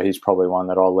bat. So he's probably one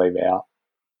that I'll leave out.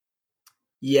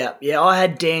 Yeah, I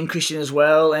had Dan Christian as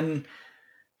well, and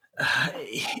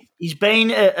he's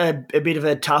been a bit of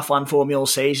a tough one for me all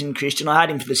season, Christian. I had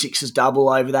him for the Sixers double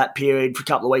over that period for a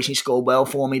couple of weeks. He scored well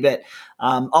for me, but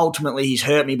ultimately he's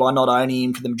hurt me by not owning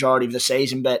him for the majority of the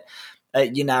season. But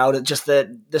you know, just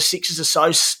the Sixers are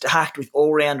so stacked with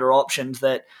all-rounder options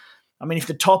that, I mean, if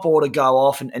the top order go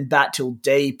off and bat till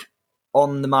deep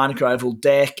on the Manuka Oval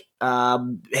deck,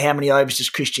 how many overs does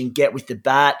Christian get with the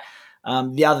bat?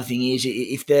 The other thing is,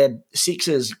 if the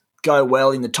Sixers go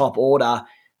well in the top order,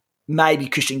 maybe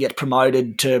Christian gets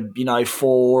promoted to,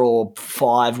 4 or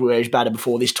 5 where he's batted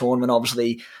before this tournament,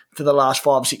 obviously, for the last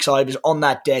 5 or 6 overs on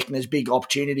that deck, and there's big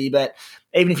opportunity. But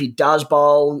even if he does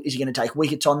bowl, is he going to take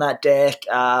wickets on that deck?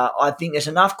 I think there's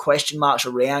enough question marks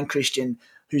around Christian,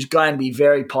 who's going to be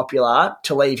very popular,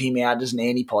 to leave him out as an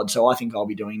anti-pod. So I think I'll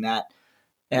be doing that.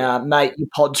 Mate, your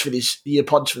pods for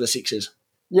the Sixers.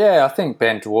 Yeah, I think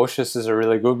Ben Dwarshuis is a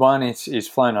really good one. He's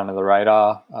flown under the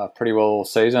radar pretty well all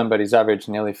season, but he's averaged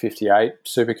nearly 58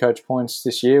 Supercoach points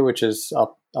this year, which is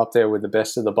up there with the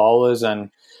best of the bowlers.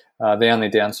 And the only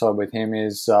downside with him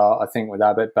is I think with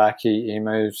Abbott back, he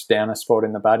moves down a spot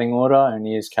in the batting order, and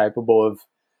he is capable of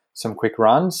some quick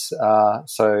runs.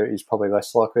 So he's probably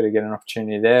less likely to get an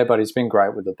opportunity there, but he's been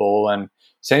great with the ball and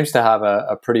seems to have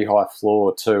a pretty high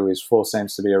floor too. His floor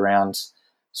seems to be around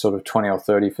sort of 20 or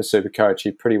 30 for Supercoach.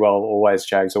 He pretty well always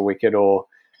jags a wicket or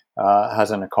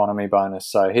has an economy bonus.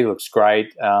 So he looks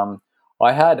great.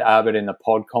 I had Abbott in the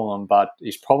pod column, but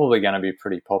he's probably going to be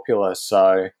pretty popular.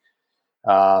 So,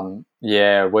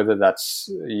 whether that's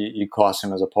you class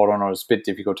him as a pod or not is a bit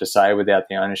difficult to say without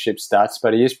the ownership stats,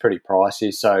 but he is pretty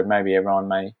pricey. So maybe everyone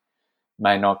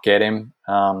may not get him.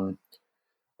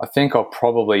 I think I'll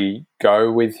probably go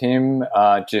with him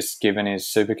just given his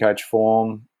Supercoach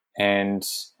form and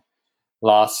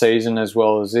last season as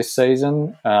well as this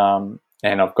season. And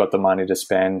I've got the money to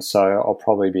spend, so I'll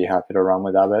probably be happy to run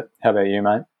with Abbott. How about you,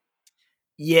 mate?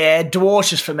 Yeah,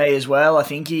 Dwarshuis for me as well. I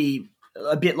think he,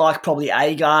 a bit like probably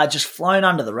Agar, just flown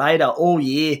under the radar all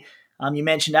year. You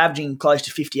mentioned averaging close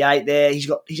to 58 there.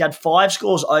 He's had 5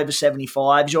 scores over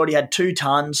 75. He's already had 2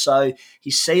 tons, so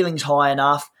his ceiling's high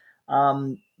enough.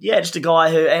 Just a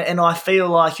guy who, and I feel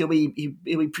like he'll be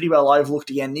pretty well overlooked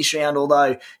again this round,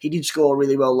 although he did score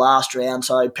really well last round,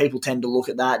 so people tend to look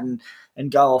at that and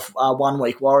go off 1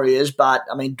 week Warriors. But,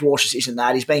 I mean, Dwarshuis isn't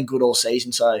that. He's been good all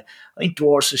season, so I think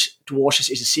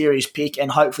Dwarshuis is a serious pick,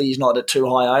 and hopefully he's not at too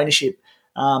high ownership.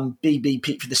 Big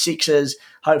pick for the Sixers.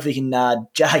 Hopefully he can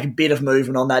jag a bit of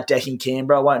movement on that deck in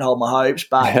Canberra. I won't hold my hopes,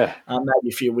 but maybe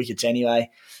a few wickets anyway.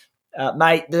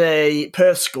 Mate, the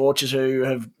Perth Scorchers,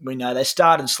 they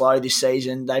started slow this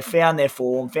season. They found their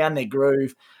form, found their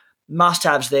groove.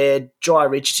 Must-haves there. Jai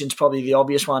Richardson's probably the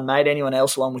obvious one, mate. Anyone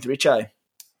else along with Richo?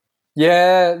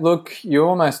 Yeah, look, you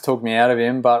almost took me out of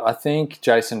him, but I think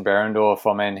Jason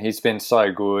Behrendorff, he's been so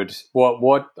good.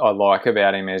 What I like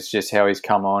about him is just how he's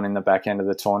come on in the back end of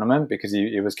the tournament, because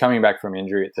he was coming back from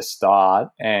injury at the start,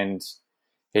 and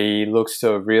he looks to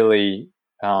have really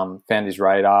found his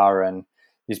radar, and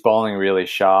he's bowling really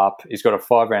sharp. He's got a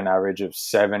 5-round average of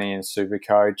 70 in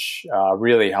Supercoach,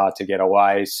 really hard to get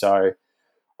away. So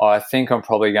I think I'm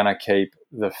probably going to keep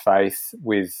the faith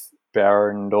with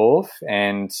Behrendorff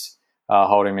and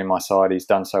hold him in my side. He's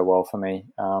done so well for me.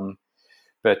 How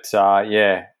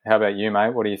about you,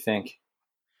 mate? What do you think?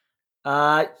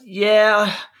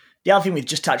 The other thing we've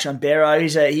just touched on Barrow,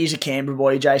 he's a Canberra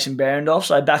boy, Jason Behrendorff,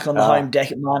 so back on the home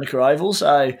deck at Manuka Oval.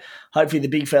 So hopefully the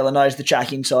big fella knows the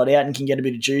track inside out and can get a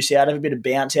bit of juice out of, a bit of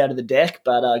bounce out of the deck,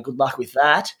 but good luck with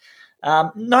that.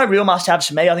 No real must-haves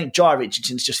for me. I think Jai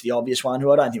Richardson's just the obvious one,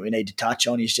 who I don't think we need to touch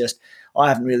on. He's just, I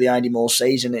haven't really owned him all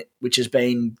season, which has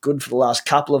been good for the last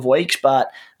couple of weeks,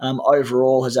 but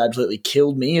overall has absolutely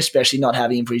killed me, especially not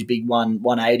having him for his big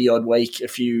 180-odd week a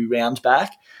few rounds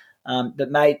back.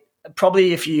 But, mate,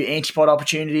 probably a few antipod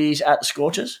opportunities at the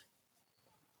Scorchers.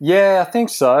 Yeah, I think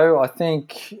so. I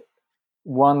think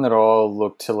one that I'll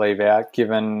look to leave out,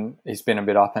 given he's been a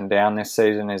bit up and down this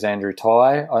season, is Andrew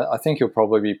Tye. I think he'll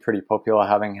probably be pretty popular,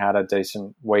 having had a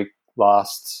decent week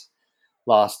last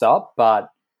up. But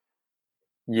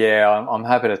yeah, I'm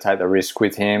happy to take the risk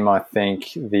with him. I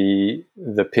think the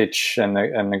pitch and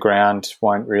the ground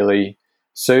won't really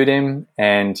suit him,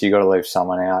 and you got to leave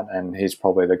someone out, and he's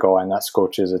probably the guy in that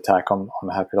Scorchers attack. I'm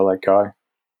happy to let go.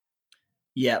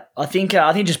 Yeah, I think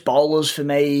just bowlers for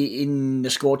me in the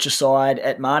Scorcher side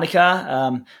at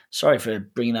Manuka. Sorry for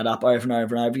bringing that up over and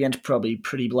over and over again. It's probably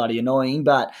pretty bloody annoying,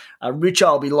 but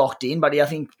Richo will be locked in. But I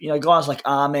think guys like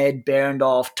Ahmed,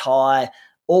 Behrendorff, Tye,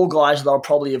 all guys that I'll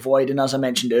probably avoid. And as I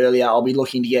mentioned earlier, I'll be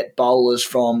looking to get bowlers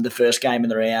from the first game of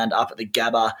the round up at the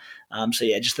Gabba. So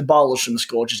yeah, just the bowlers from the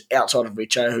Scorchers outside of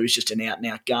Richo, who's just an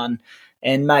out-and-out gun.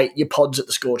 And mate, your pods at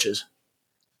the Scorchers.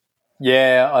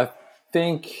 Yeah, I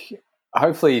think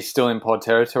hopefully he's still in pod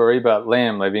territory, but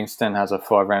Liam Livingstone has a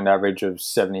 5-round average of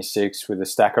 76 with a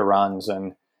stack of runs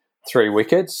and 3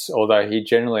 wickets, although he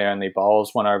generally only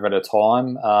bowls one over at a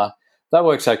time. That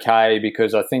works okay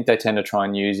because I think they tend to try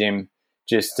and use him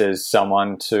just as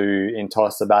someone to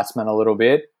entice the batsman a little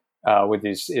bit with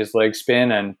his leg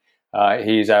spin, and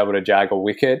he's able to jag a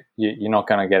wicket. You're not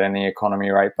going to get any economy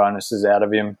rate bonuses out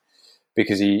of him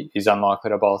because he's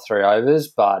unlikely to bowl 3 overs,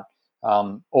 but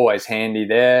always handy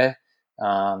there.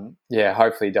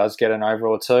 Hopefully he does get an over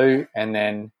or 2. And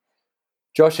then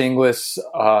Josh Inglis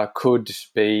could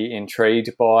be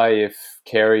intrigued by if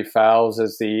Carey fails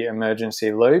as the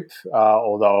emergency loop,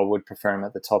 although I would prefer him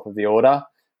at the top of the order.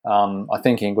 I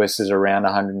think Inglis is around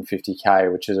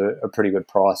 150k, which is a pretty good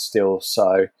price still.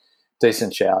 So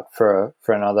decent shout for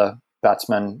another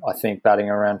batsman, I think, batting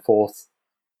around 4th.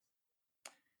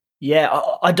 Yeah,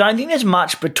 I don't think there's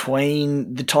much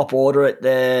between the top order at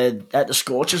the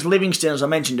Scorchers. Livingstone, as I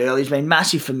mentioned earlier, has been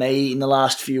massive for me in the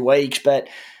last few weeks, but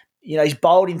he's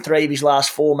bowled in 3 of his last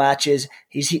 4 matches.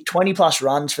 He's hit 20-plus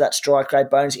runs for that strike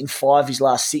rate bonus in 5 of his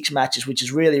last 6 matches, which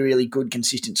is really, really good,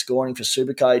 consistent scoring for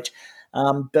Supercoach.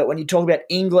 But when you talk about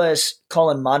Inglis,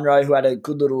 Colin Munro, who had a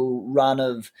good little run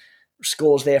of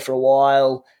scores there for a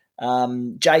while,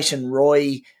 Jason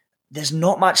Roy, there's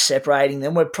not much separating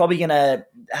them. We're probably going to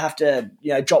have to,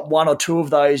 drop 1 or 2 of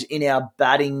those in our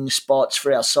batting spots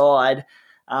for our side.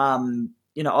 I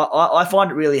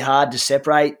find it really hard to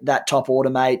separate that top order,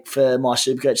 mate, for my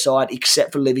Supercoach side,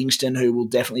 except for Livingstone, who will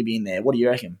definitely be in there. What do you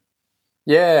reckon?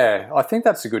 Yeah, I think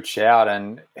that's a good shout,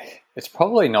 and it's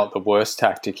probably not the worst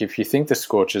tactic if you think the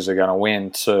Scorchers are going to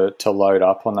win to load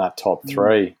up on that top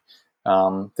 3.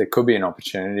 There could be an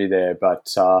opportunity there,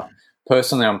 but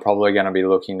personally, I'm probably going to be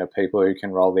looking to people who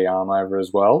can roll the arm over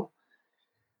as well.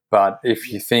 But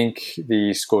if you think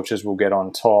the Scorchers will get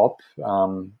on top, by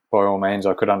all means,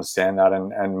 I could understand that.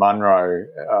 And Munro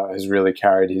has really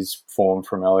carried his form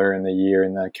from earlier in the year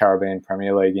in the Caribbean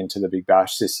Premier League into the Big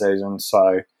Bash this season.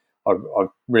 So I've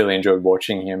really enjoyed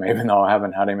watching him, even though I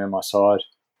haven't had him in my side.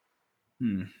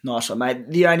 Nice one, mate.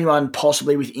 The only one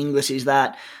possibly with Inglis is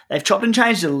that they've chopped and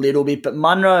changed it a little bit, but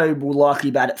Munro will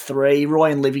likely bat at 3,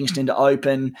 Roy and Livingstone to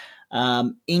open.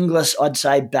 Inglis, I'd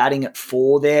say, batting at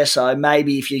 4 there. So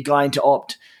maybe if you're going to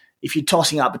opt, if you're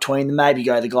tossing up between them, maybe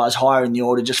go the guys higher in the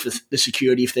order just for the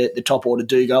security if the top order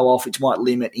do go off, which might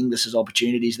limit Inglis's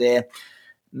opportunities there.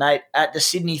 Mate, at the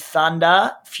Sydney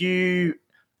Thunder,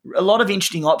 a lot of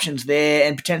interesting options there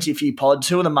and potentially a few pods.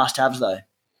 Who are the must-haves, though?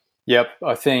 Yep,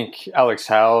 I think Alex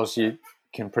Hales, you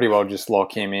can pretty well just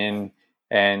lock him in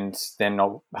and then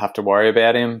not have to worry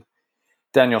about him.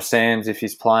 Daniel Sams, if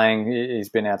he's playing, he's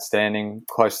been outstanding,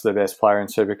 close to the best player in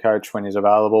Supercoach when he's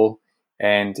available.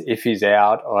 And if he's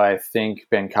out, I think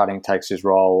Ben Cutting takes his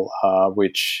role,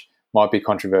 which might be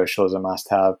controversial as a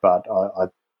must-have, but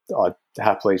I'd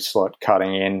happily slot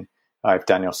Cutting in if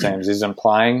Daniel Sams isn't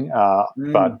playing.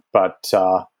 But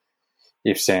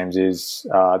if Sams is,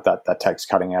 that takes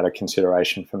Cutting out of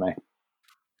consideration for me.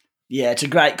 Yeah, it's a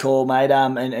great call, mate.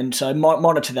 And so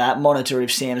monitor that. Monitor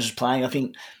if Sams is playing. I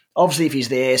think, obviously, if he's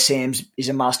there, Sams is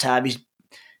a must-have. You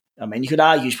could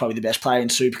argue he's probably the best player in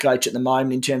Supercoach at the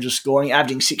moment in terms of scoring,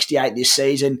 averaging 68 this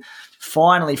season.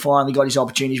 Finally got his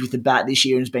opportunities with the bat this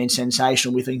year and has been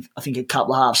sensational with, I think, a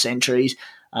couple of half centuries.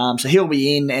 So he'll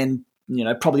be in and,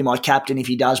 probably my captain if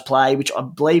he does play, which I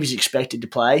believe is expected to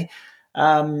play.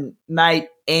 Mate,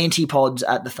 antipods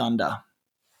at the Thunder.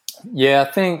 Yeah,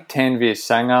 I think Tanvir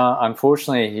Sangha,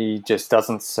 unfortunately, he just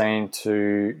doesn't seem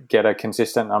to get a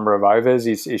consistent number of overs.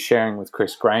 He's sharing with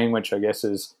Chris Green, which I guess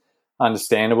is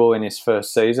understandable in his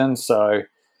first season. So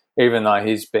even though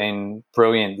he's been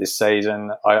brilliant this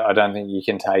season, I don't think you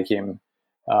can take him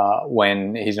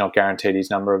when he's not guaranteed his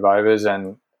number of overs.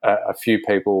 And a few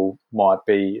people might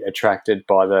be attracted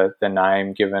by the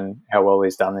name given how well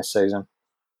he's done this season.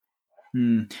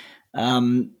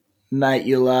 Mate,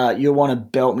 you'll want to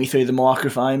belt me through the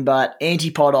microphone, but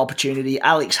antipod opportunity,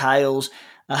 Alex Hales.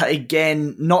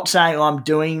 Again, not saying I'm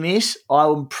doing this.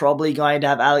 I'm probably going to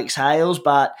have Alex Hales,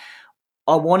 but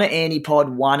I want to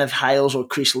antipod one of Hales or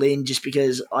Chris Lynn just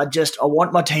because I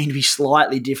want my team to be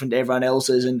slightly different to everyone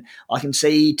else's, and I can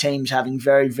see teams having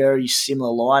very, very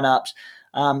similar lineups.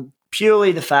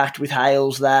 Purely the fact with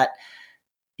Hales that,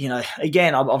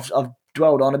 again, I've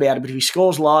dwelled on about it, but if he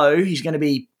scores low,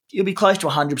 he'll be close to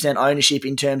 100% ownership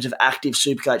in terms of active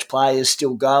Supercoach players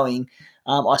still going.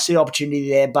 I see opportunity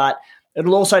there, but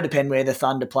it'll also depend where the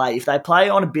Thunder play. If they play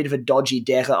on a bit of a dodgy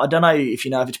deck, I don't know if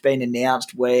it's been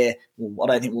announced where, I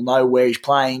don't think we'll know where he's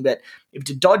playing, but if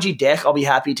it's a dodgy deck, I'll be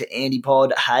happy to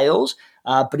antipod Hales.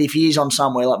 But if he is on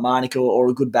somewhere like Monaco or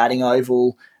a good batting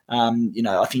oval,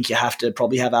 I think you have to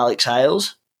probably have Alex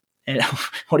Hales.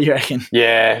 What do you reckon?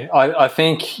 Yeah, I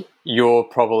think you're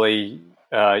probably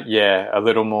a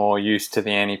little more used to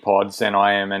the antipods than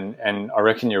I am, and I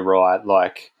reckon you're right.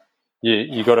 Like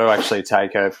you got to actually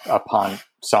take a punt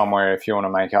somewhere if you want to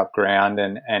make up ground,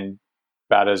 and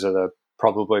batters are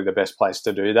probably the best place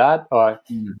to do that.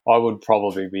 I would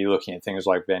probably be looking at things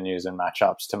like venues and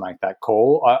matchups to make that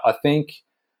call. I think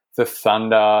the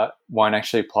Thunder won't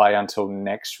actually play until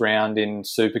next round in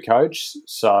Supercoach,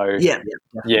 so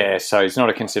so he's not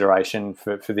a consideration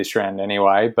for this round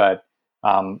anyway. But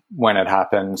when it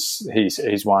happens,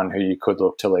 he's one who you could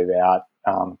look to leave out.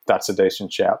 That's a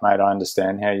decent shout, mate. I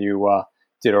understand how you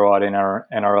did all right in our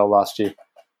NRL last year.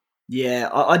 Yeah,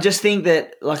 I just think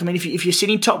that, if you're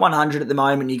sitting top 100 at the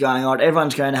moment, you're going, all right,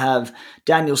 everyone's going to have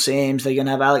Daniel Sams, they're going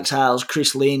to have Alex Hales,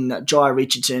 Chris Lynn, Jai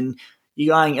Richardson.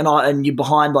 You're going, and you're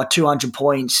behind by 200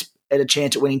 points at a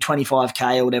chance at winning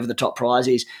 25K or whatever the top prize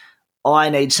is. I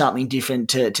need something different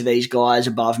to these guys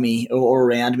above me or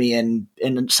around me, and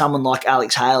someone like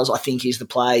Alex Hales, I think, is the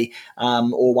play,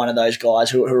 or one of those guys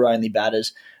who are only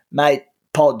batters. Mate,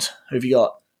 pods, who have you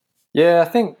got? Yeah, I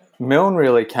think Milne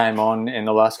really came on in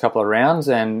the last couple of rounds,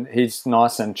 and he's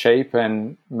nice and cheap,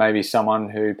 and maybe someone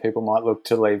who people might look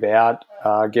to leave out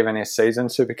given his season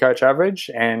Supercoach average.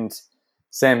 And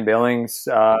Sam Billings,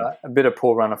 a bit of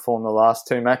poor run of form the last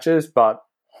two matches, but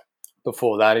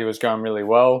before that he was going really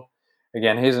well.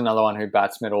 Again, he's another one who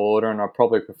bats middle order, and I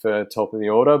probably prefer top of the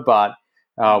order. But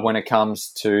when it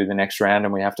comes to the next round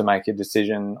and we have to make a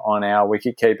decision on our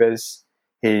wicket keepers,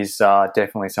 he's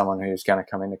definitely someone who's going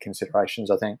to come into considerations,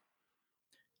 I think.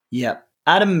 Yeah.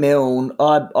 Adam Milne,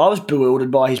 I was bewildered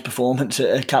by his performance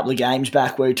a couple of games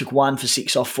back where he took 1 for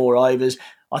 6 off 4 overs.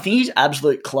 I think he's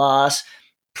absolute class.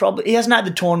 Probably he hasn't had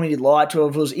the tournament he'd like to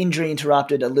have. It was injury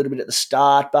interrupted a little bit at the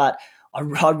start, but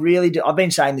I really do. I've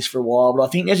been saying this for a while, but I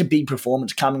think there's a big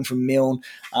performance coming from Milne.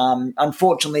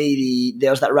 Unfortunately,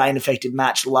 there was that rain-affected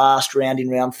match last round in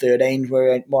round 13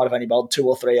 where he might have only bowled 2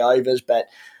 or 3 overs, but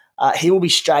he will be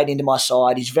straight into my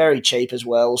side. He's very cheap as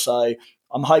well, so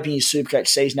I'm hoping his Supercoach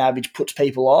season average puts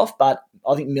people off, but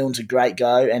I think Milne's a great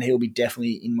go, and he'll be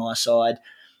definitely in my side.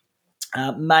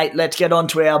 Mate, let's get on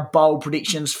to our bold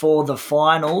predictions for the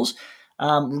finals.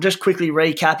 Just quickly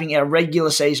recapping our regular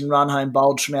season run-home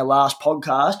bolds from our last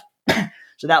podcast.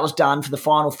 So that was done for the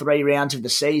final 3 rounds of the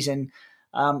season.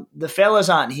 The fellas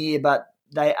aren't here, but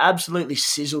they absolutely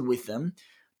sizzled with them.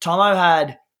 Tomo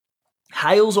had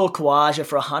Hales or Khawaja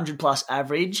for 100-plus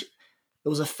average. It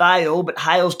was a fail, but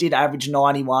Hales did average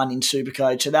 91 in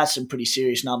Supercoach, so that's some pretty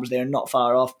serious numbers there and not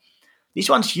far off. This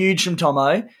one's huge from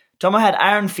Tomo. Tomo had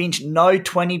Aaron Finch no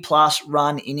 20-plus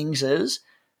run inningses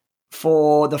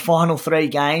for the final 3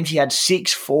 games. He had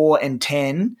 6, 4, and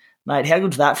 10. Mate, how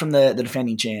good's that from the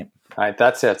defending champ? Mate,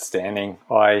 that's outstanding.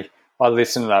 I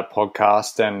listened to that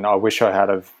podcast and I wish I had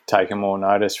have taken more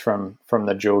notice from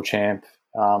the dual champ.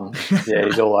 Yeah,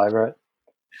 he's all over it.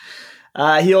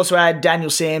 He also had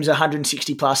Daniel Sams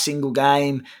 160-plus single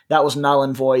game. That was null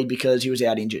and void because he was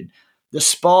out injured. The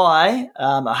Spy,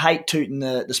 I hate tooting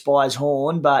the Spy's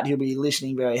horn, but he'll be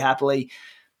listening very happily.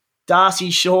 Darcy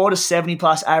Short, a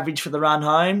 70-plus average for the run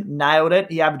home. Nailed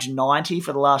it. He averaged 90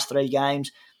 for the last 3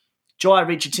 games. Jai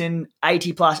Richardson,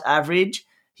 80-plus average.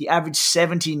 He averaged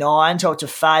 79, so it's a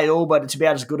fail, but it's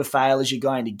about as good a fail as you're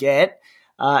going to get.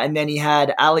 And then he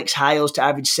had Alex Hales to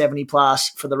average 70-plus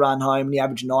for the run home, and he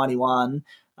averaged 91.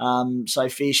 So,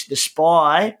 Fish, the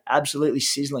Spy, absolutely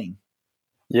sizzling.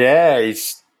 Yeah,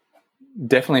 he's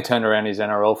definitely turned around his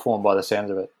NRL form by the sounds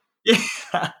of it.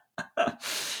 Yeah.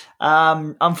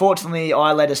 Unfortunately,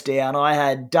 I let us down. I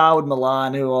had Darwood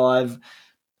Milan, who I've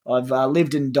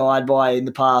lived and died by in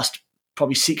the past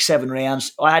probably 6-7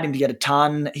 rounds. I had him to get a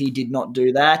ton. He did not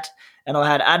do that. And I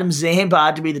had Adam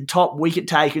Zampa to be the top wicket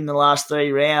taker in the last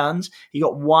 3 rounds. He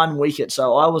got 1 wicket,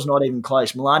 so I was not even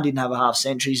close. Milan didn't have a half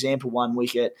century. Zampa 1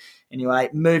 wicket. Anyway,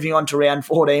 moving on to round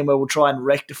 14, where we'll try and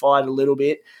rectify it a little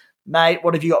bit. Mate,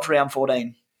 what have you got for round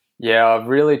 14? Yeah, I've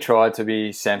really tried to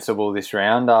be sensible this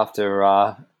round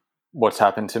after what's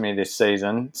happened to me this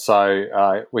season.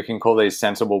 So we can call these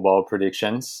sensible bold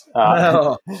predictions.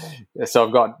 So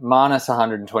I've got Marnus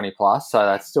 120 plus, so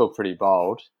that's still pretty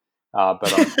bold.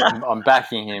 But I'm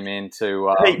backing him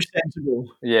into sensible.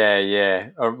 Yeah.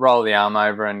 Roll the arm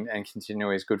over and continue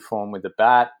his good form with the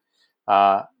bat.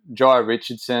 Jai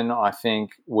Richardson, I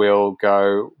think, will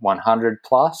go 100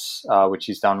 plus, which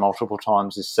he's done multiple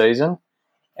times this season.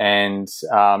 And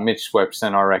Mitch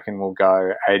Swepson, I reckon, will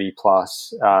go 80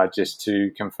 plus, just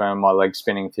to confirm my leg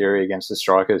spinning theory against the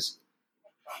Strikers.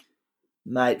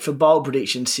 Mate, for bold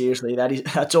predictions, seriously,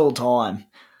 that's all time.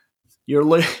 You're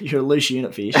a loose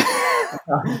unit, Fish.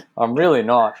 I'm really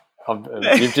not.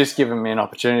 You've just given me an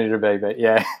opportunity to be, but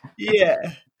yeah. Yeah.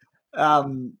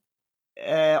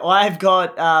 I've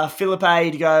got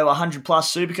Philippe to go 100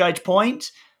 plus Supercoach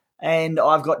points, and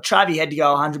I've got Travie Head to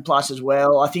go 100 plus as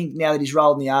well. I think now that he's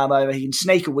rolled the arm over, he can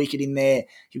sneak a wicket in there.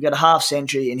 He'll get a half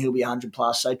century and he'll be 100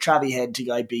 plus. So Travie Head to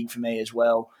go big for me as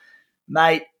well.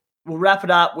 Mate, we'll wrap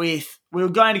it up with, we're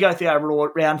going to go through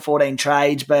our round 14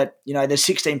 trades, but, there's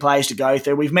 16 players to go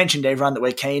through. We've mentioned everyone that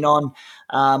we're keen on.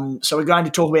 So we're going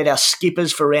to talk about our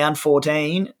skippers for round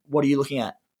 14. What are you looking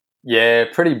at? Yeah,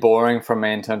 pretty boring from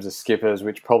me in terms of skippers,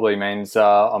 which probably means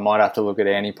I might have to look at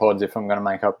antipods if I'm going to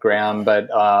make up ground,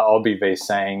 but I'll be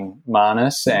VCing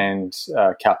Marnus and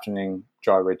captaining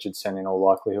Jai Richardson in all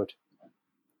likelihood.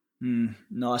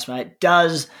 Nice, mate.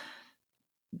 Does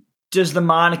the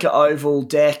Manuka Oval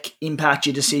deck impact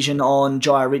your decision on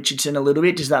Jai Richardson a little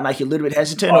bit? Does that make you a little bit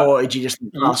hesitant, or did you just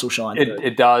Castle shine?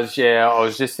 It does, yeah. I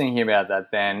was just thinking about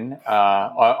that then.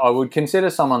 I would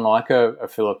consider someone like a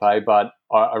Philippe, but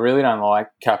I really don't like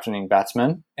captaining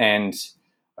batsmen, and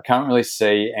I can't really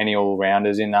see any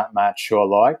all-rounders in that match who I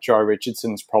like. Jai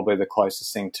Richardson's probably the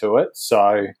closest thing to it,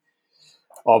 so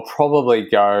I'll probably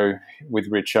go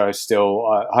with Richo still.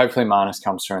 Hopefully Marnus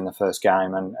comes through in the first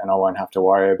game and I won't have to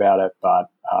worry about it. But,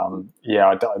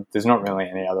 there's not really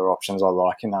any other options I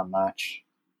like in that match.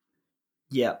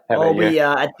 Yeah, I'll be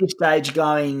at this stage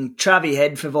going Travie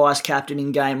Head for vice-captain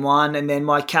in game 1, and then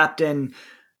my captain,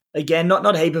 again,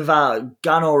 not a heap of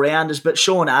gun all-rounders, but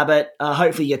Sean Abbott,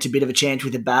 hopefully gets a bit of a chance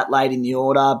with a bat late in the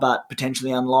order, but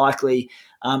potentially unlikely.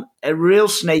 A real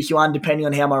sneaky one, depending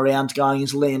on how my round's going,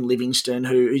 is Liam Livingstone,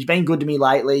 who's been good to me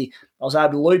lately. I was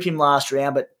able to loop him last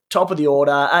round, but top of the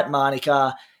order at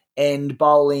Manuka and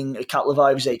bowling a couple of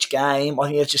overs each game. I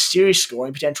think there's just serious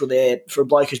scoring potential there for a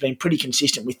bloke who's been pretty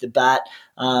consistent with the bat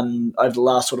over the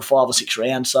last sort of 5 or 6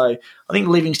 rounds. So I think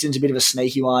Livingstone's a bit of a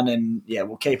sneaky one, and yeah,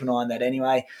 we'll keep an eye on that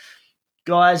anyway.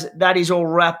 Guys, that is all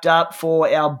wrapped up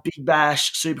for our Big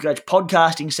Bash Supercoach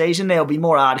podcasting season. There'll be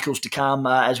more articles to come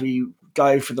as we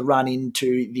go for the run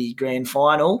into the grand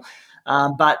final.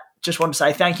 But just want to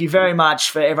say thank you very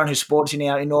much for everyone who supports in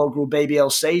our inaugural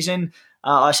BBL season.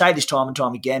 I say this time and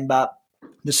time again, but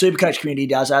the Supercoach community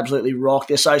does absolutely rock.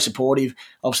 They're so supportive.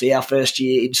 Obviously, our first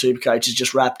year in Supercoach has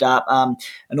just wrapped up,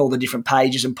 and all the different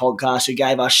pages and podcasts who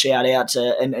gave us shout-outs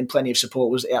and plenty of support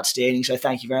was outstanding. So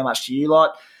thank you very much to you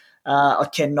lot. I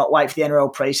cannot wait for the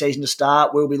NRL preseason to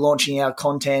start. We'll be launching our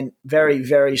content very,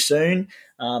 very soon,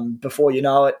 before you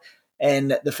know it.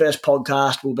 And the first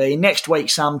podcast will be next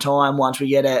week sometime once we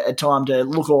get a time to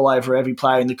look all over every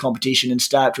player in the competition and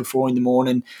stay up till 4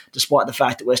 a.m, despite the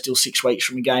fact that we're still 6 weeks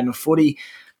from a game of footy.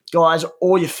 Guys,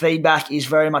 all your feedback is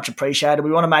very much appreciated. We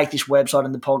want to make this website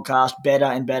and the podcast better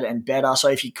and better and better. So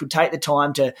if you could take the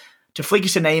time to flick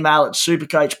us an email at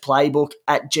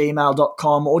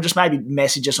supercoachplaybook@gmail.com, or just maybe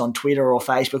message us on Twitter or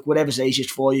Facebook, whatever's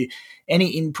easiest for you. Any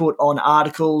input on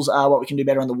articles, what we can do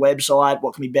better on the website,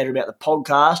 what can be better about the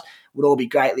podcast, would all be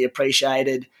greatly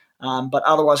appreciated. But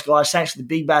otherwise, guys, thanks for the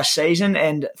Big Bash season,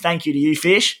 and thank you to you,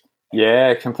 Fish.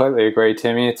 Yeah, completely agree,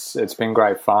 Timmy. It's been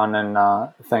great fun, and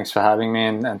thanks for having me,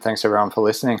 and thanks everyone for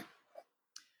listening.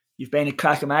 You've been a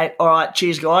cracker, mate. All right,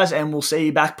 cheers, guys, and we'll see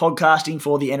you back podcasting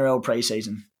for the NRL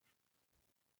preseason.